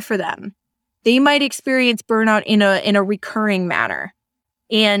harder for them. They might experience burnout in a recurring manner.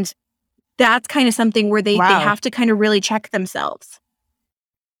 And that's kind of something where they have to kind of really check themselves.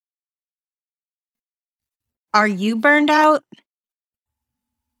 Are you burned out?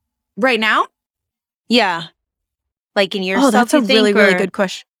 Right now? Yeah. Like in yourself, that's a really, really good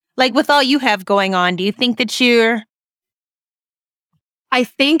question. Like with all you have going on, do you think that I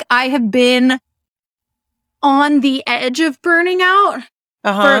think I have been on the edge of burning out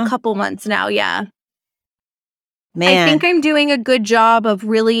for a couple months now, yeah. Man. I think I'm doing a good job of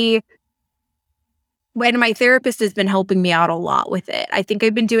really, and my therapist has been helping me out a lot with it. I think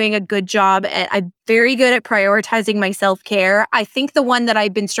I've been doing a good job I'm very good at prioritizing my self-care. I think the one that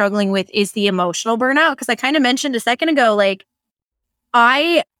I've been struggling with is the emotional burnout, because I kind of mentioned a second ago, like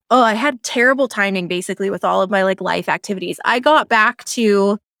I had terrible timing basically with all of my like life activities. I got back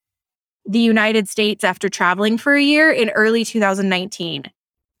to the United States after traveling for a year in early 2019.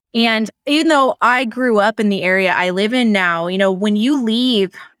 And even though I grew up in the area I live in now, when you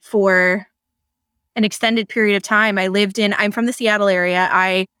leave for an extended period of time, I'm from the Seattle area.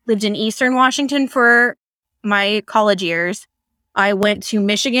 I lived in Eastern Washington for my college years. I went to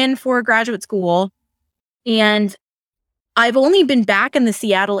Michigan for graduate school. And I've only been back in the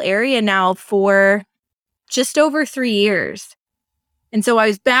Seattle area now for just over 3 years. And so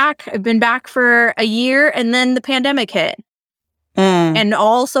I've been back for a year, and then the pandemic hit and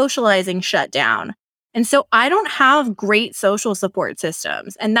all socializing shut down. And so I don't have great social support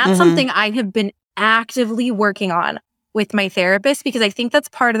systems. And that's something I have been actively working on with my therapist, because I think that's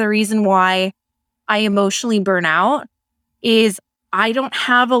part of the reason why I emotionally burn out, is I don't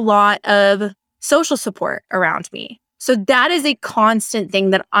have a lot of social support around me. So that is a constant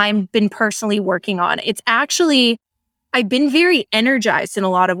thing that I've been personally working on. It's actually, I've been very energized in a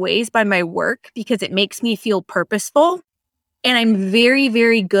lot of ways by my work because it makes me feel purposeful. And I'm very,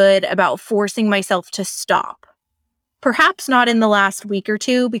 very good about forcing myself to stop. Perhaps not in the last week or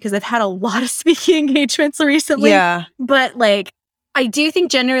two, because I've had a lot of speaking engagements recently. Yeah. But like, I do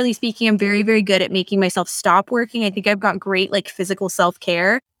think generally speaking, I'm very, very good at making myself stop working. I think I've got great like physical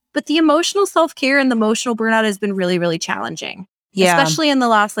self-care. But the emotional self-care and the emotional burnout has been really, really challenging. Yeah. Especially in the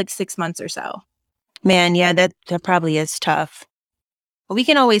last like 6 months or so. Man, yeah, that probably is tough. Well, we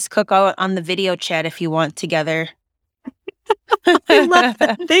can always cook out on the video chat if you want together. I love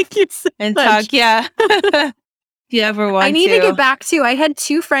that. Thank you so and much. Talk, yeah. If you ever want to. I need to get back to, I had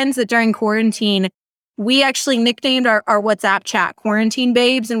 2 friends that during quarantine, we actually nicknamed our WhatsApp chat Quarantine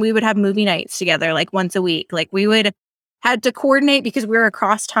Babes, and we would have movie nights together like once a week. Like we had to coordinate because we were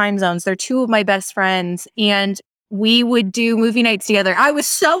across time zones. They're 2 of my best friends, and we would do movie nights together. I was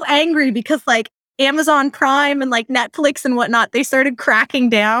so angry because like Amazon Prime and like Netflix and whatnot, they started cracking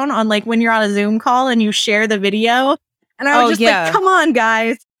down on like when you're on a Zoom call and you share the video. And I was just like, come on,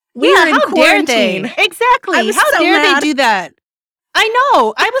 guys. We are in quarantine. Dare they? Exactly. How dare they do that? I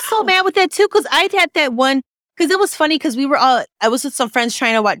know. I was so mad with that too, because I'd had that one, because it was funny because I was with some friends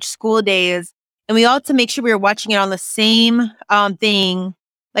trying to watch School Days, and we all had to make sure we were watching it on the same thing,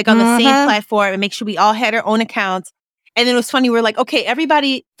 like on the same platform, and make sure we all had our own accounts. And then it was funny. We're like, okay,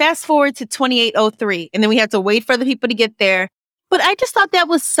 everybody fast forward to 2803. And then we had to wait for the people to get there. But I just thought that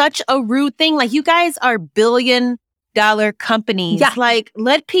was such a rude thing. Like, you guys are billion-dollar companies. Yeah. Like,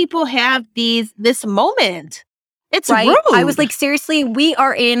 let people have this moment. It's rude. I was like, seriously, we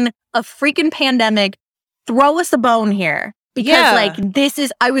are in a freaking pandemic. Throw us a bone here. Because like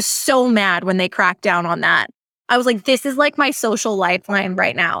I was so mad when they cracked down on that. I was like, this is like my social lifeline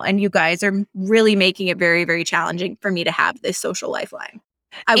right now. And you guys are really making it very, very challenging for me to have this social lifeline.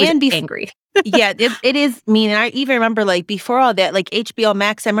 I was angry. Yeah, it is mean. And I even remember like before all that, like HBO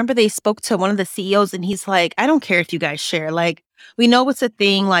Max, I remember they spoke to one of the CEOs and he's like, I don't care if you guys share. Like, we know it's a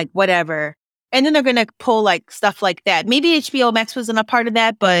thing, like whatever. And then they're going to pull like stuff like that. Maybe HBO Max wasn't a part of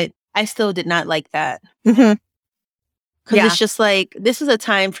that, but I still did not like that. Because it's just like, this is a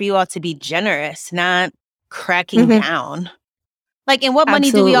time for you all to be generous, not cracking down. Like, and what money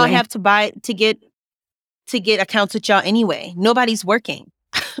do we all have to buy to get accounts with y'all anyway? Nobody's working.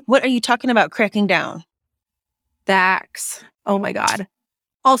 What are you talking about cracking down? Facts. Oh my God.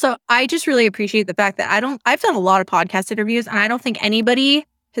 Also, I just really appreciate the fact that I've done a lot of podcast interviews and I don't think anybody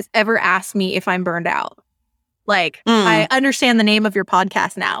has ever asked me if I'm burned out. Like, I understand the name of your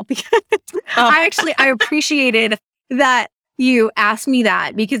podcast now because I appreciated that you asked me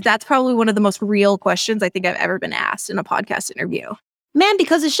that because that's probably one of the most real questions I think I've ever been asked in a podcast interview. Man,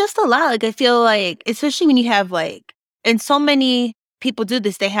 because it's just a lot. Like, I feel like, especially when you have like, and so many people do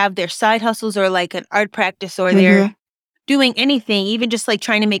this, they have their side hustles or like an art practice or they're doing anything, even just like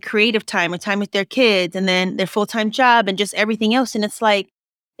trying to make creative time or time with their kids and then their full-time job and just everything else. And it's like,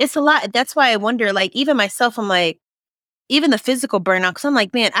 it's a lot. That's why I wonder, like, even myself, I'm like, even the physical burnout, because I'm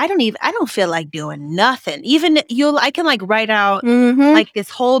like, man, I don't feel like doing nothing. Even I can like write out like this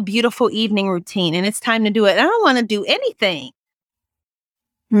whole beautiful evening routine and it's time to do it. I don't want to do anything.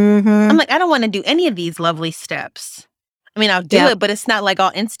 I'm like, I don't want to do any of these lovely steps. I mean, I'll do it, but it's not like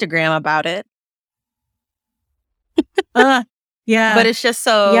all Instagram about it. Yeah. But it's just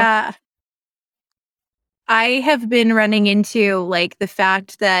so. Yeah. I have been running into like the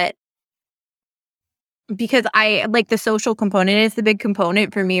fact that because I like the social component is the big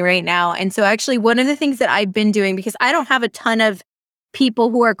component for me right now. And so actually one of the things that I've been doing, because I don't have a ton of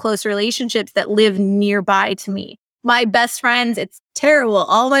people who are close relationships that live nearby to me. My best friends, it's terrible.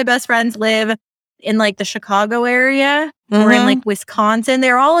 All my best friends live in like the Chicago area or in like Wisconsin.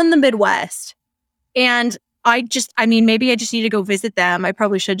 They're all in the Midwest. And maybe I just need to go visit them. I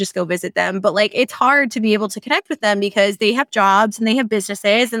probably should just go visit them. But like, it's hard to be able to connect with them because they have jobs and they have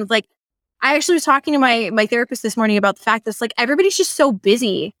businesses. And it's like, I actually was talking to my therapist this morning about the fact that it's like, everybody's just so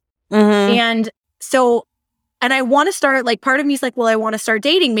busy. And so, and I want to start, like, part of me is like, well, I want to start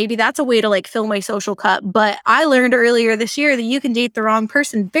dating. Maybe that's a way to like fill my social cup. But I learned earlier this year that you can date the wrong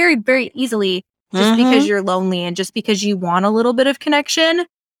person very, very easily just because you're lonely and just because you want a little bit of connection.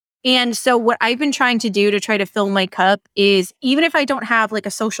 And so what I've been trying to do to try to fill my cup is even if I don't have like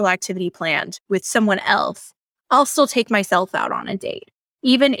a social activity planned with someone else, I'll still take myself out on a date.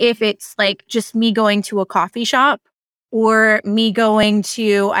 Even if it's like just me going to a coffee shop or me going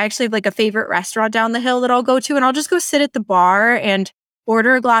to, I actually have like a favorite restaurant down the hill that I'll go to and I'll just go sit at the bar and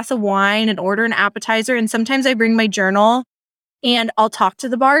order a glass of wine and order an appetizer. And sometimes I bring my journal and I'll talk to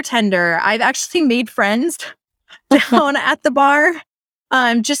the bartender. I've actually made friends down at the bar.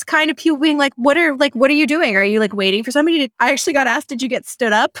 Just kind of people being like, what are you doing? Are you like waiting for somebody I actually got asked, did you get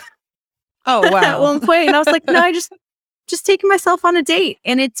stood up? Oh, wow. At one point. And I was like, no, I just taking myself on a date.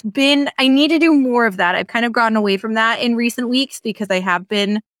 And I need to do more of that. I've kind of gotten away from that in recent weeks because I have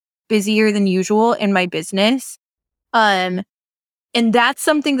been busier than usual in my business. And that's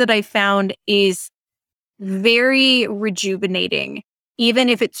something that I found is very rejuvenating, even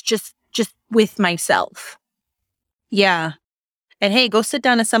if it's just with myself. Yeah. And hey, go sit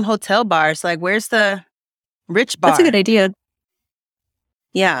down at some hotel bars. Like, where's the rich bar? That's a good idea.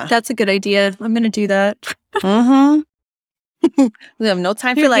 Yeah. That's a good idea. I'm going to do that. We have no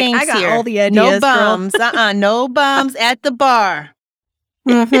time You're for like, games I got here. all the ideas, no bums. No bums at the bar.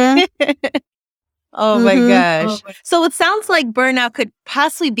 Oh my gosh. So it sounds like burnout could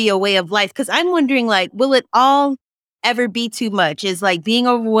possibly be a way of life. Because I'm wondering, like, will it all ever be too much? Is like being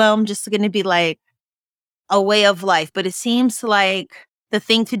overwhelmed just going to be like a way of life? But it seems like the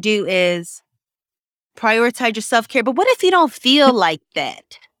thing to do is prioritize your self-care. But what if you don't feel like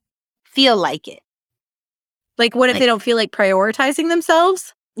that? Feel like it? Like, what if they don't feel like prioritizing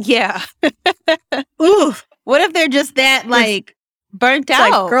themselves? Yeah. Ooh. What if they're just that, like, burnt out?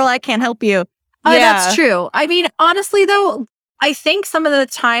 Like, girl, I can't help you. Yeah. That's true. I mean, honestly, though, I think some of the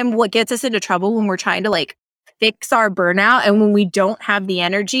time what gets us into trouble when we're trying to, like, fix our burnout and when we don't have the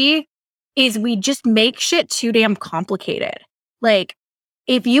energy is we just make shit too damn complicated. Like,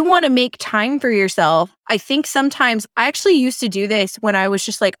 if you want to make time for yourself, I think sometimes I actually used to do this when I was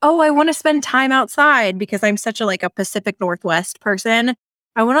just like, oh, I want to spend time outside because I'm such a Pacific Northwest person.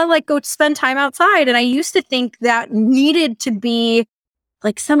 I want to like go spend time outside. And I used to think that needed to be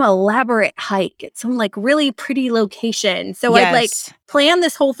like some elaborate hike at some like really pretty location. So I'd like plan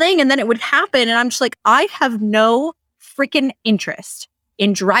this whole thing and then it would happen. And I'm just like, I have no freaking interest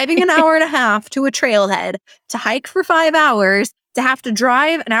in driving an hour and a half to a trailhead to hike for 5 hours, to have to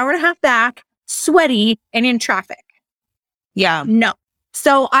drive an hour and a half back, sweaty and in traffic. Yeah. No.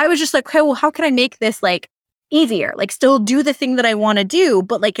 So I was just like, okay, well, how can I make this like easier? Like still do the thing that I want to do,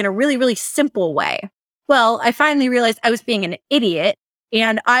 but like in a really, really simple way. Well, I finally realized I was being an idiot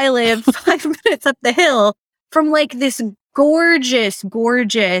and I live 5 minutes up the hill from like this gorgeous,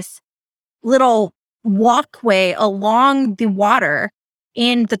 gorgeous little walkway along the water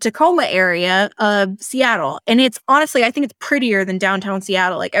in the Tacoma area of Seattle. And it's honestly, I think it's prettier than downtown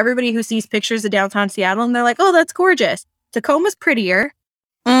Seattle. Like everybody who sees pictures of downtown Seattle and they're like, oh, that's gorgeous. Tacoma's prettier.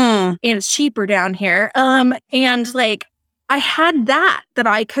 Mm-hmm. and it's cheaper down here. And like I had that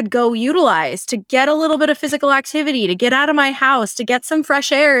I could go utilize to get a little bit of physical activity, to get out of my house, to get some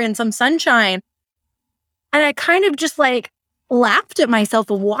fresh air and some sunshine. And I kind of just like laughed at myself.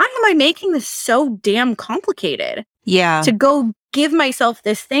 Why am I making this so damn complicated? Yeah. To go give myself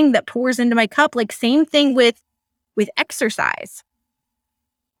this thing that pours into my cup. Like same thing with exercise.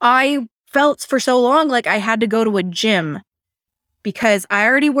 I felt for so long like I had to go to a gym because I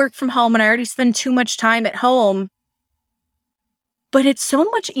already work from home and I already spend too much time at home. But it's so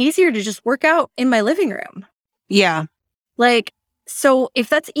much easier to just work out in my living room. Yeah. Like, so if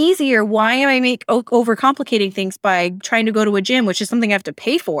that's easier, why am I overcomplicating things by trying to go to a gym, which is something I have to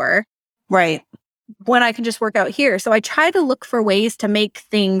pay for? Right. When I can just work out here. So I try to look for ways to make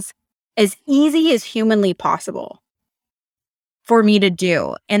things as easy as humanly possible for me to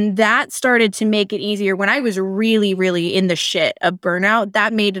do. And that started to make it easier when I was really, really in the shit of burnout.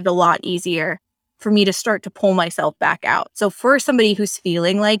 That made it a lot easier for me to start to pull myself back out. So for somebody who's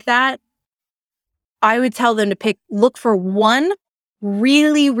feeling like that, I would tell them to look for one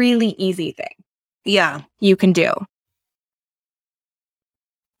really, really easy thing. Yeah. You can do.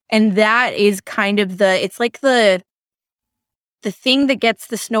 And that is kind of it's like the thing that gets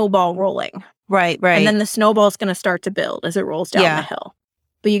the snowball rolling. Right. And then the snowball's going to start to build as it rolls down the hill.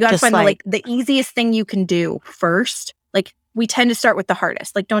 But you got to find the easiest thing you can do first. Like we tend to start with the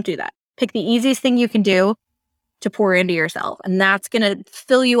hardest. Like don't do that. Pick the easiest thing you can do to pour into yourself. And that's going to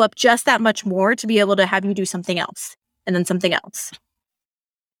fill you up just that much more to be able to have you do something else and then something else.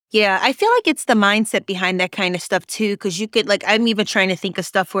 Yeah, I feel like it's the mindset behind that kind of stuff too. Cause you could I'm even trying to think of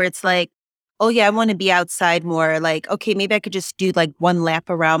stuff where it's like, oh yeah, I want to be outside more. Like, okay, maybe I could just do like one lap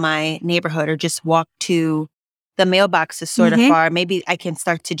around my neighborhood or just walk to the mailbox is sort of far. Maybe I can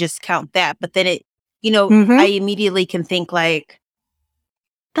start to just count that. But then I immediately can think like,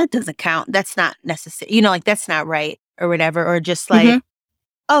 that doesn't count. That's not necessary. Like that's not right or whatever. Or just like,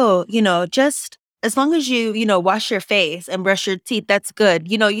 oh, just as long as you, wash your face and brush your teeth, that's good.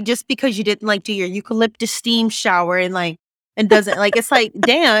 You just because you didn't do your eucalyptus steam shower and doesn't it's like,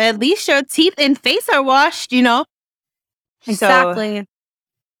 damn, at least your teeth and face are washed, Exactly. So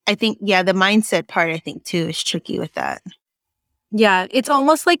I think, yeah, the mindset part, I think too, is tricky with that. Yeah. It's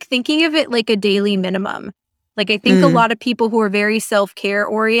almost like thinking of it like a daily minimum. Like I think a lot of people who are very self-care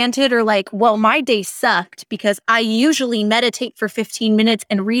oriented are like, well, my day sucked because I usually meditate for 15 minutes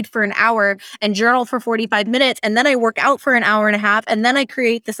and read for an hour and journal for 45 minutes. And then I work out for an hour and a half. And then I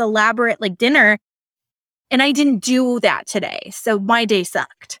create this elaborate dinner. And I didn't do that today. So my day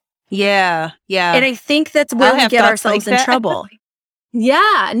sucked. Yeah. Yeah. And I think that's where we get ourselves in trouble.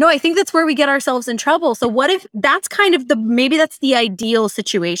 Yeah. No, I think that's where we get ourselves in trouble. So what if that's kind of maybe that's the ideal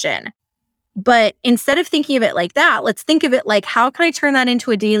situation. But instead of thinking of it like that, let's think of it like, how can I turn that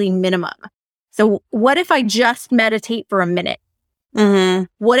into a daily minimum? So what if I just meditate for a minute?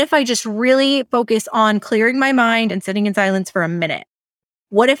 What if I just really focus on clearing my mind and sitting in silence for a minute?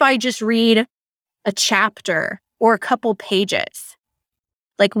 What if I just read a chapter or a couple pages?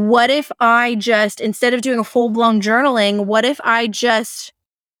 Like, what if I just, instead of doing a full-blown journaling, what if I just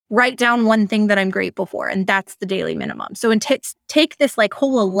write down one thing that I'm grateful for? And that's the daily minimum. So take this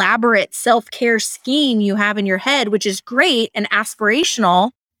whole elaborate self-care scheme you have in your head, which is great and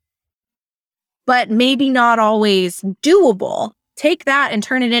aspirational, but maybe not always doable. Take that and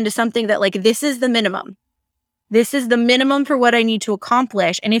turn it into something that this is the minimum. This is the minimum for what I need to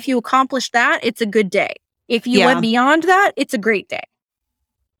accomplish. And if you accomplish that, it's a good day. If you went beyond that, it's a great day.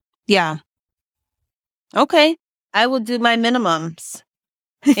 Yeah. Okay. I will do my minimums.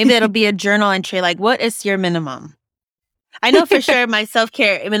 Maybe it'll be a journal entry. What is your minimum? I know for sure my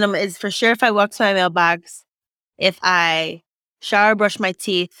self-care minimum is for sure if I walk to my mailbox, if I shower, brush my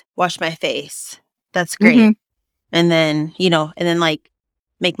teeth, wash my face. That's great. And then,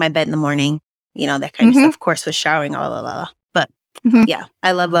 make my bed in the morning, that kind of stuff. Of course, with showering, But yeah,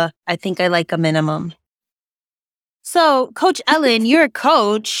 I think I like a minimum. So, Coach Ellyn, you're a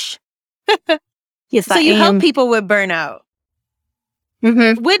coach. Yes, so you help people with burnout.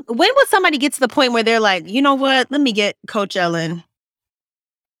 When will somebody get to the point where they're like, you know what? Let me get Coach Ellyn.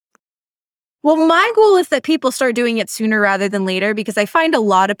 Well, my goal is that people start doing it sooner rather than later, because I find a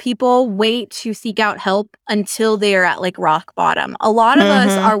lot of people wait to seek out help until they are at rock bottom. A lot of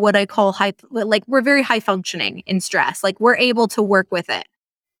us are what I call we're very high functioning in stress. We're able to work with it.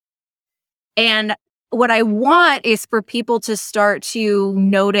 And what I want is for people to start to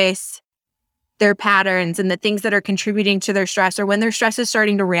notice their patterns and the things that are contributing to their stress, or when their stress is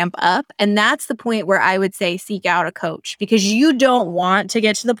starting to ramp up. And that's the point where I would say seek out a coach, because you don't want to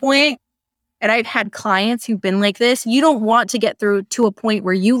get to the point and I've had clients who've been like this, you don't want to get through to a point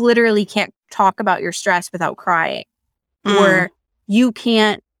where you literally can't talk about your stress without crying, or you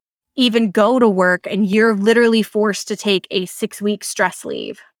can't even go to work and you're literally forced to take a 6-week stress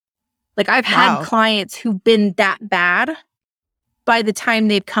leave. Like I've had clients who've been that bad by the time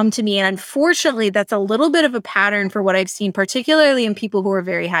they've come to me. And unfortunately, that's a little bit of a pattern for what I've seen, particularly in people who are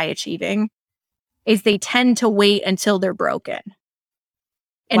very high achieving, is they tend to wait until they're broken.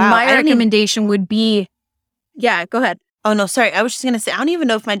 And my recommendation would be, go ahead. Oh, no, sorry. I was just going to say, I don't even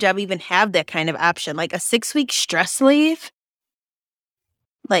know if my job even have that kind of option, like a 6-week stress leave.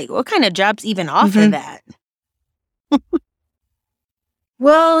 Like, what kind of jobs even offer that?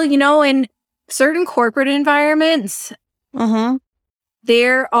 Well, in certain corporate environments,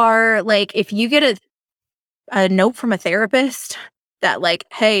 there are like, if you get a note from a therapist that like,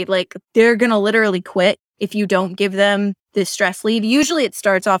 hey, like they're going to literally quit if you don't give them this stress leave. Usually it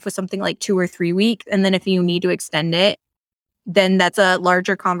starts off with something like 2 or 3 weeks. And then if you need to extend it, then that's a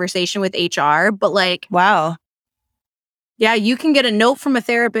larger conversation with HR. But like, wow. Yeah, you can get a note from a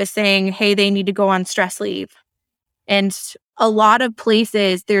therapist saying, hey, they need to go on stress leave. And a lot of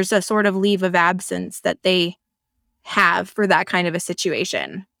places, there's a sort of leave of absence that they have for that kind of a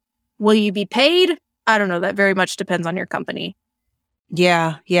situation. Will you be paid? I don't know. That very much depends on your company.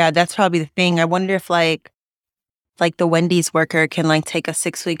 Yeah, that's probably the thing. I wonder if like the Wendy's worker can like take a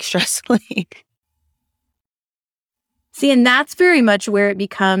 6-week stress leave. See, and that's very much where it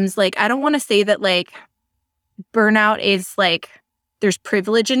becomes like, I don't want to say that like burnout is like, there's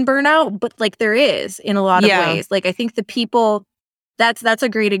privilege in burnout, but like there is in a lot of ways. Like I think the people, that's a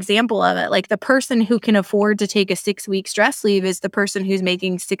great example of it. Like the person who can afford to take a 6-week stress leave is the person who's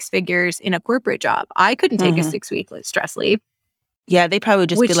making 6 figures in a corporate job. I couldn't take a 6-week stress leave. Yeah, they probably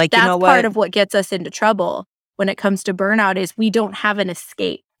just be like, you know what? That's part of what gets us into trouble when it comes to burnout is we don't have an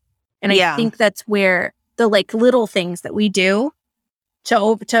escape. And I think that's where the like little things that we do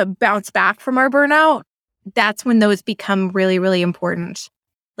to bounce back from our burnout, that's when those become really, really important.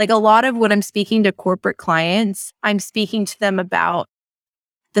 Like a lot of what I'm speaking to corporate clients, I'm speaking to them about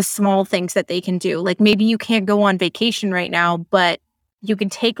the small things that they can do. Like maybe you can't go on vacation right now, but you can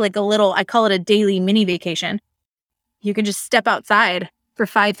take like a little, I call it a daily mini vacation. You can just step outside for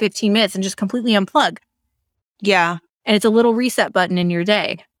 5-15 minutes and just completely unplug. Yeah. And it's a little reset button in your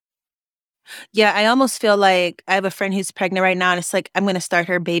day. Yeah, I almost feel like I have a friend who's pregnant right now, and it's like, I'm going to start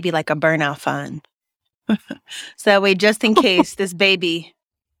her baby like a burnout fund. So that way, just in case this baby,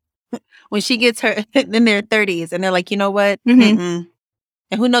 when she gets her in their 30s, and they're like, you know what? And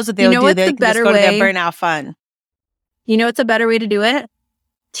who knows what they'll do? They can just go to their burnout fund. You know what's a better way to do it?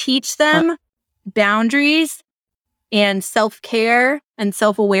 Teach them boundaries and self-care and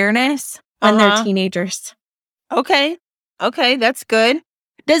self-awareness when they're teenagers. Okay, that's good.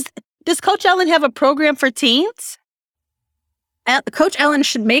 Does Coach Ellyn have a program for teens? Coach Ellyn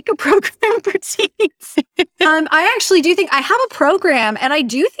should make a program for teens. I actually do think I have a program, and I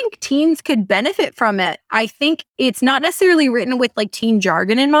do think teens could benefit from it. I think it's not necessarily written with like teen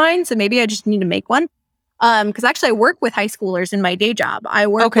jargon in mind, so maybe I just need to make one. Because actually I work with high schoolers in my day job. I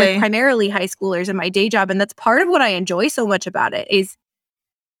work with primarily high schoolers in my day job, and that's part of what I enjoy so much about it is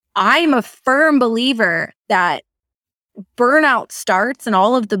I'm a firm believer that burnout starts and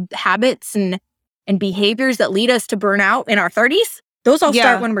all of the habits and behaviors that lead us to burnout in our 30s, those all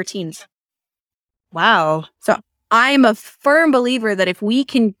start when we're teens. Wow. So I'm a firm believer that if we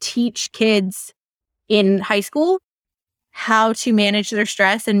can teach kids in high school how to manage their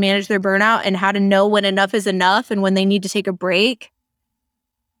stress and manage their burnout and how to know when enough is enough and when they need to take a break,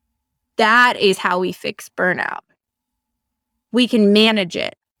 that is how we fix burnout. We can manage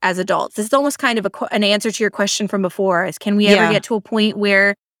it as adults. This is almost kind of an answer to your question from before, is can we ever get to a point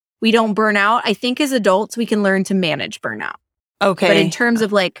where we don't burn out? I think as adults, we can learn to manage burnout. Okay. But in terms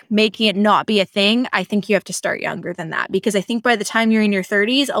of like making it not be a thing, I think you have to start younger than that, because I think by the time you're in your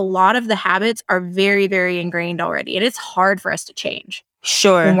 30s, a lot of the habits are very, very ingrained already. And it's hard for us to change.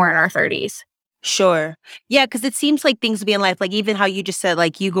 Sure. When we're in our 30s. Sure. Yeah, because it seems like things will be in life, like even how you just said,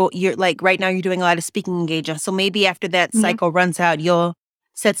 like you're like right now you're doing a lot of speaking engagements. So maybe after that cycle runs out, you'll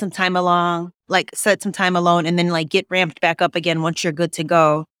set some time alone and then like get ramped back up again once you're good to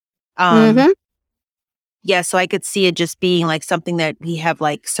go. Yeah, so I could see it just being like something that we have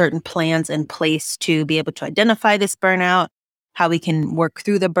like certain plans in place to be able to identify this burnout, how we can work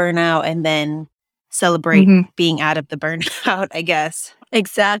through the burnout, and then celebrate being out of the burnout, I guess.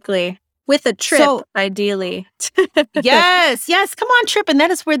 Exactly. With a trip, ideally. Yes. Come on, trip. And that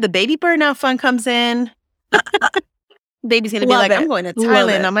is where the baby burnout fund comes in. Baby's going to be like, I'm going to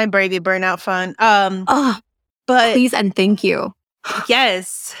Thailand on my baby burnout fund. But please and thank you.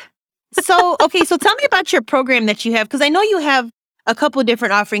 Yes. So tell me about your program that you have, because I know you have a couple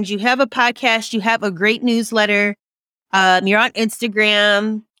different offerings. You have a podcast, you have a great newsletter, you're on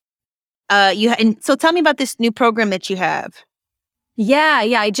Instagram. And so tell me about this new program that you have. Yeah.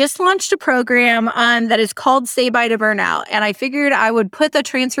 I just launched a program that is called Say Bye to Burnout. And I figured I would put the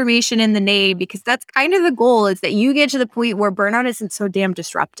transformation in the name because that's kind of the goal, is that you get to the point where burnout isn't so damn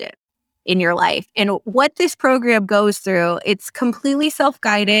disruptive in your life. And what this program goes through, it's completely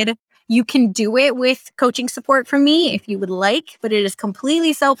self-guided. You can do it with coaching support from me if you would like, but it is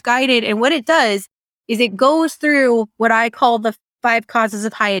completely self-guided. And what it does is it goes through what I call the 5 causes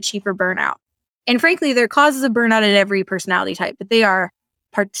of high achiever burnout. And frankly, there are causes of burnout in every personality type, but they are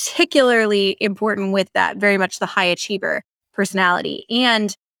particularly important with that, very much the high achiever personality.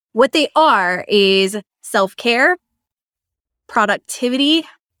 And what they are is self-care, productivity,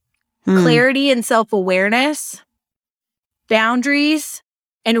 clarity and self-awareness, boundaries,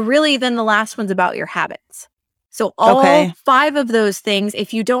 and really then the last one's about your habits. So all 5 of those things,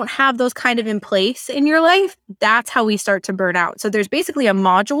 if you don't have those kind of in place in your life, that's how we start to burn out. So there's basically a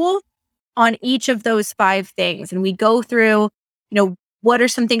module on each of those 5 things. And we go through, what are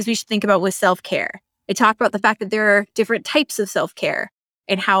some things we should think about with self-care? I talk about the fact that there are different types of self-care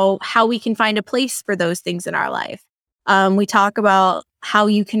and how we can find a place for those things in our life. We talk about how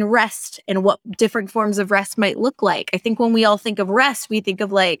you can rest and what different forms of rest might look like. I think when we all think of rest, we think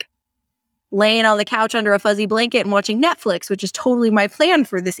of like laying on the couch under a fuzzy blanket and watching Netflix, which is totally my plan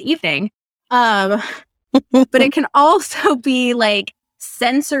for this evening. But it can also be like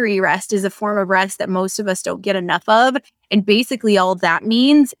sensory rest is a form of rest that most of us don't get enough of. And basically all that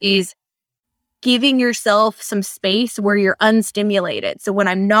means is giving yourself some space where you're unstimulated. So when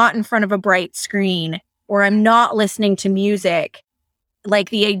I'm not in front of a bright screen or I'm not listening to music,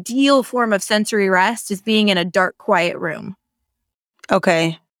 like the ideal form of sensory rest is being in a dark, quiet room.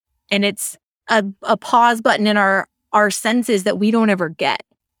 Okay. And it's a pause button in our senses that we don't ever get.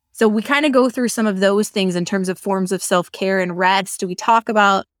 So we kind of go through some of those things in terms of forms of self-care and rest. We talk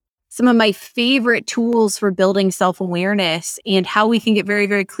about some of my favorite tools for building self-awareness and how we can get very,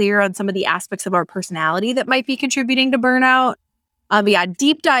 very clear on some of the aspects of our personality that might be contributing to burnout.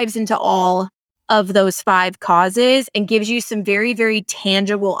 Deep dives into all of those 5 causes and gives you some very, very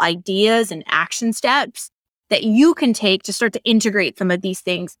tangible ideas and action steps that you can take to start to integrate some of these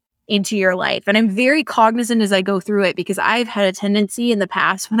things into your life. And I'm very cognizant as I go through it because I've had a tendency in the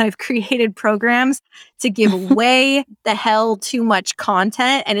past when I've created programs to give way the hell too much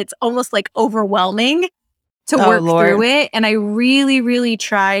content. And it's almost like overwhelming to work through it. And I really, really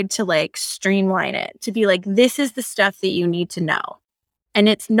tried to like streamline it to be like, this is the stuff that you need to know. And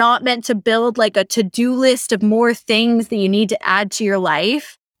it's not meant to build like a to-do list of more things that you need to add to your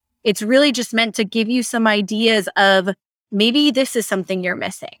life. It's really just meant to give you some ideas of maybe this is something you're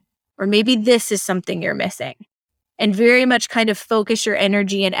missing, or maybe this is something you're missing, and very much kind of focus your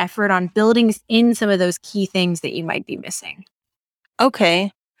energy and effort on building in some of those key things that you might be missing.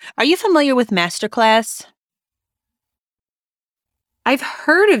 Okay. Are you familiar with Masterclass? I've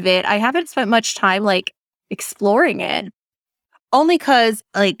heard of it. I haven't spent much time like exploring it. Only because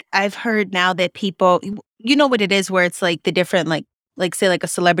like I've heard now that people, you know what it is, where it's like the different like say like a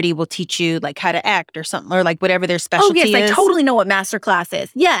celebrity will teach you like how to act or something, or like whatever their specialty is. Oh yes, I totally know what Masterclass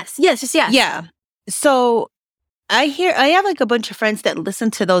is. Yes. Yeah. So I have like a bunch of friends that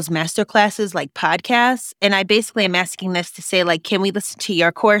listen to those masterclasses like podcasts, and I basically am asking this to say like, can we listen to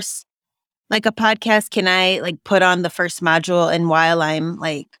your course like a podcast? Can I like put on the first module and while I'm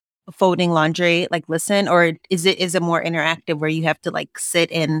like folding laundry, like listen, or is it more interactive where you have to like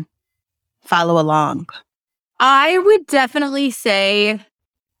sit and follow along? I would definitely say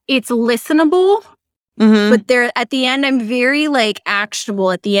it's listenable, but there at the end, I'm very like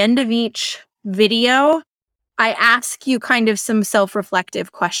actionable. At the end of each video, I ask you kind of some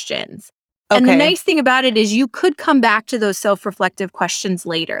self-reflective questions. Okay. And the nice thing about it is you could come back to those self-reflective questions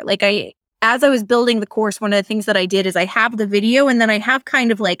later. Like as I was building the course, one of the things that I did is I have the video and then I have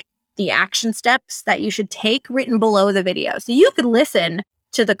kind of like the action steps that you should take written below the video. So you could listen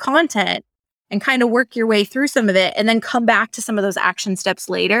to the content and kind of work your way through some of it and then come back to some of those action steps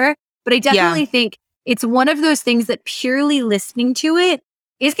later. But I definitely think it's one of those things that purely listening to it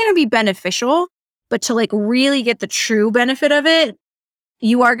is going to be beneficial, but to like really get the true benefit of it,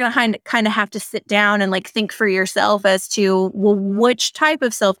 you are going to kind of have to sit down and like think for yourself as to, well, which type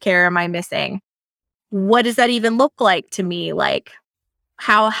of self-care am I missing? What does that even look like to me? Like,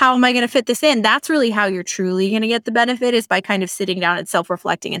 how am I going to fit this in? That's really how you're truly going to get the benefit, is by kind of sitting down and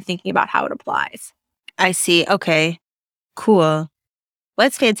self-reflecting and thinking about how it applies. I see. Okay, cool. Well,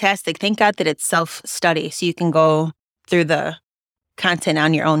 that's fantastic. Thank God that it's self-study, so you can go through the content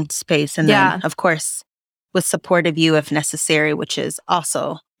on your own space. And then, of course, with support of you if necessary, which is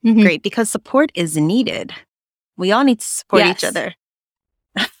also great because support is needed. We all need to support each other.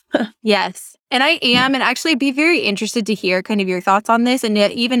 Yes. And I am, and actually be very interested to hear kind of your thoughts on this. And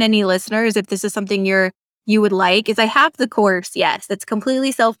even any listeners, if this is something you would like, is I have the course. Yes. It's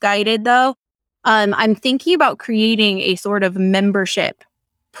completely self-guided though. I'm thinking about creating a sort of membership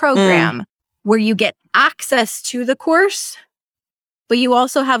program where you get access to the course, but you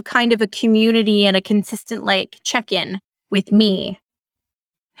also have kind of a community and a consistent like check-in with me.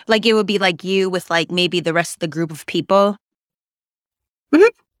 Like it would be like you with like maybe the rest of the group of people.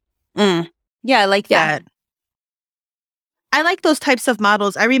 Yeah, I like that. I like those types of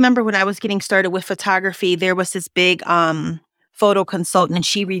models. I remember when I was getting started with photography, there was this big photo consultant and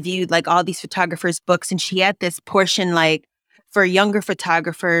she reviewed like all these photographers' books. And she had this portion like for younger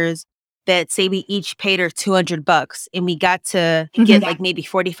photographers that say we each paid her $200 and we got to get like maybe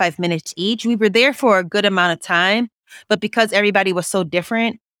 45 minutes each. We were there for a good amount of time, but because everybody was so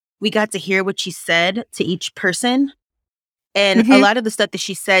different, we got to hear what she said to each person. And a lot of the stuff that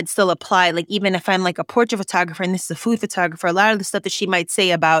she said still apply. Like even if I'm like a portrait photographer and this is a food photographer, a lot of the stuff that she might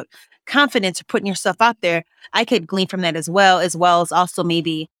say about confidence or putting yourself out there, I could glean from that as well as also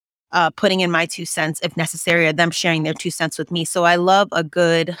maybe putting in my 2 cents if necessary, or them sharing their 2 cents with me. So I love a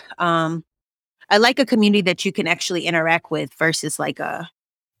good, I like a community that you can actually interact with versus like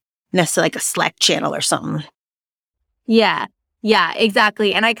necessarily like a Slack channel or something. Yeah,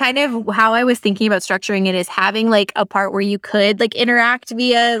 exactly. And I kind of, how I was thinking about structuring it is having like a part where you could like interact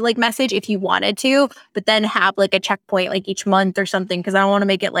via like message if you wanted to, but then have like a checkpoint like each month or something, because I don't want to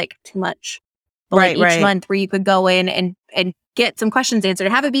make it like too much. But, like each month where you could go in and get some questions answered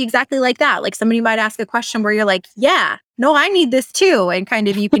and have it be exactly like that. Like somebody might ask a question where you're like, yeah, no, I need this too. And kind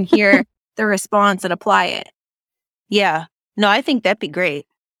of you can hear the response and apply it. Yeah. No, I think that'd be great.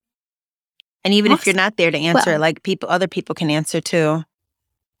 And even if you're not there to answer, like other people can answer too.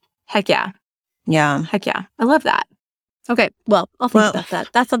 Heck yeah. Yeah. Heck yeah. I love that. Okay. Well, I'll think about that.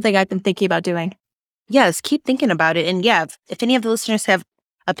 That's something I've been thinking about doing. Yes. Keep thinking about it. And yeah, if any of the listeners have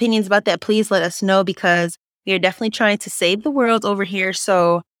opinions about that, please let us know because we are definitely trying to save the world over here.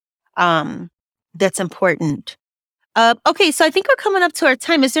 So that's important. Okay. So I think we're coming up to our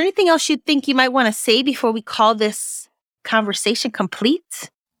time. Is there anything else you think you might want to say before we call this conversation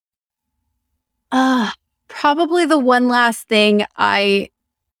complete? Probably the one last thing I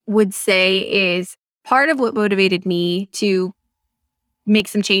would say is part of what motivated me to make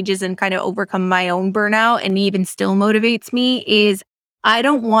some changes and kind of overcome my own burnout and even still motivates me is I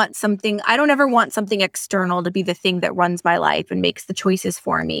don't ever want something external to be the thing that runs my life and makes the choices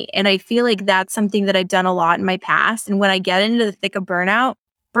for me. And I feel like that's something that I've done a lot in my past. And when I get into the thick of burnout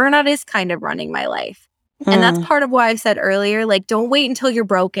is kind of running my life. And that's part of why I said earlier, like, don't wait until you're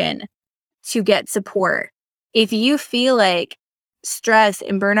broken to get support. If you feel like stress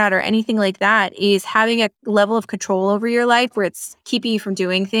and burnout or anything like that is having a level of control over your life where it's keeping you from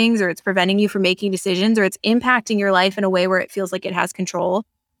doing things or it's preventing you from making decisions or it's impacting your life in a way where it feels like it has control,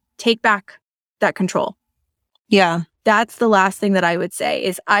 take back that control. Yeah. That's the last thing that I would say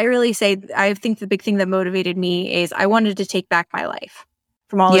is I think the big thing that motivated me is I wanted to take back my life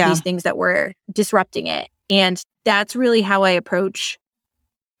from all of these things that were disrupting it. And that's really how I approach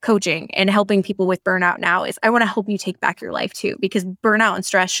coaching and helping people with burnout now is I want to help you take back your life too, because burnout and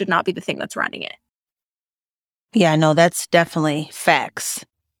stress should not be the thing that's running it. Yeah, no, that's definitely facts.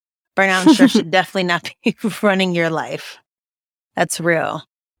 Burnout and stress should definitely not be running your life. That's real.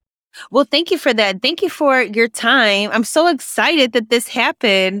 Well, thank you for that. Thank you for your time. I'm so excited that this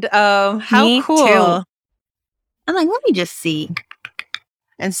happened. How Me cool. too. I'm like, let me just see.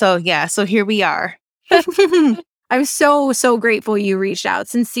 And so, so here we are. I'm so grateful you reached out.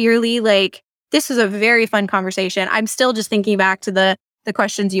 Sincerely, like, this was a very fun conversation. I'm still just thinking back to the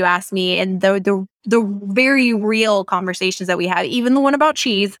questions you asked me and the very real conversations that we had, even the one about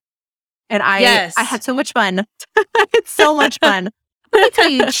cheese. And I had so much fun. It's so much fun. Let me tell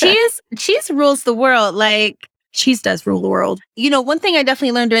you, cheese rules the world. Like, cheese does rule the world. You know, one thing I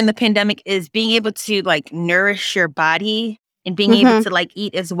definitely learned during the pandemic is being able to like nourish your body and being able to like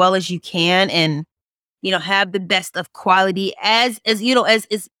eat as well as you can and have the best of quality as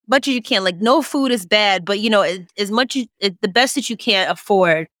much as you can. Like no food is bad, but as much as the best that you can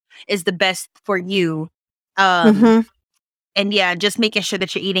afford is the best for you. And just making sure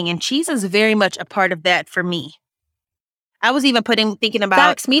that you're eating. And cheese is very much a part of that for me. I was even thinking about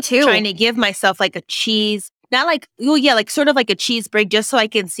Facts, me too. Trying to give myself like a cheese, not like, like sort of like a cheese break, just so I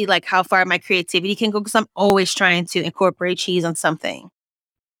can see like how far my creativity can go. Because I'm always trying to incorporate cheese on something.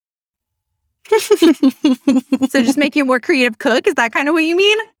 So just make you a more creative cook? Is that kind of what you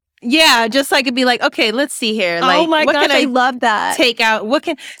mean? Yeah, just so I could be like, okay, let's see here. Like, oh my what gosh, can I love that. take out?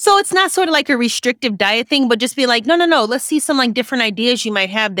 So it's not sort of like a restrictive diet thing, but just be like, no. Let's see some like different ideas you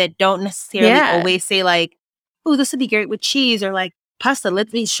might have that don't necessarily always say like, oh, this would be great with cheese, or like pasta.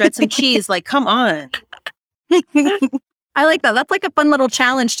 Let me shred some cheese. Like, come on. I like that. That's like a fun little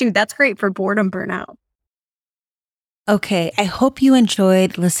challenge too. That's great for boredom burnout. Okay, I hope you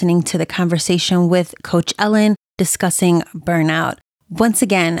enjoyed listening to the conversation with Coach Ellyn discussing burnout. Once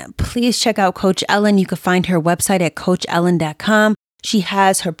again, please check out Coach Ellyn. You can find her website at coachellyn.com. She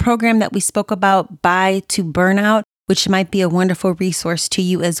has her program that we spoke about, Bye to Burnout, which might be a wonderful resource to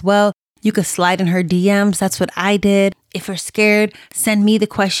you as well. You could slide in her DMs. That's what I did. If you're scared, send me the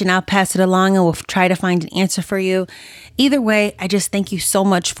question. I'll pass it along and we'll try to find an answer for you. Either way, I just thank you so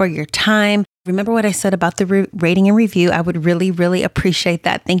much for your time. Remember what I said about the rating and review? I would really, really appreciate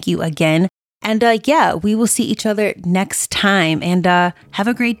that. Thank you again. And we will see each other next time. And have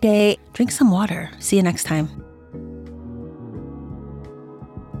a great day. Drink some water. See you next time.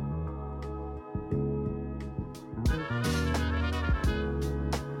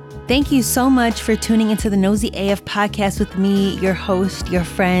 Thank you so much for tuning into the Nosy AF podcast with me, your host, your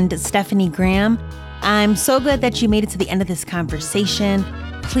friend, Stephanie Graham. I'm so glad that you made it to the end of this conversation.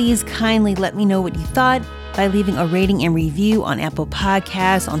 Please kindly let me know what you thought by leaving a rating and review on Apple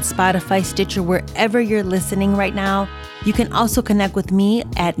Podcasts, on Spotify, Stitcher, wherever you're listening right now. You can also connect with me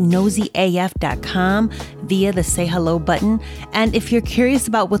at nosyaf.com via the Say Hello button. And if you're curious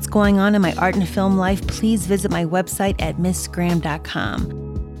about what's going on in my art and film life, please visit my website at missgraham.com.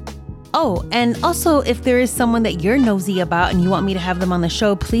 Oh, and also, if there is someone that you're nosy about and you want me to have them on the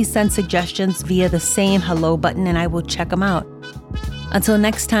show, please send suggestions via the same hello button and I will check them out. Until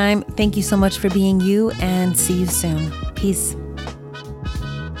next time, thank you so much for being you and see you soon. Peace.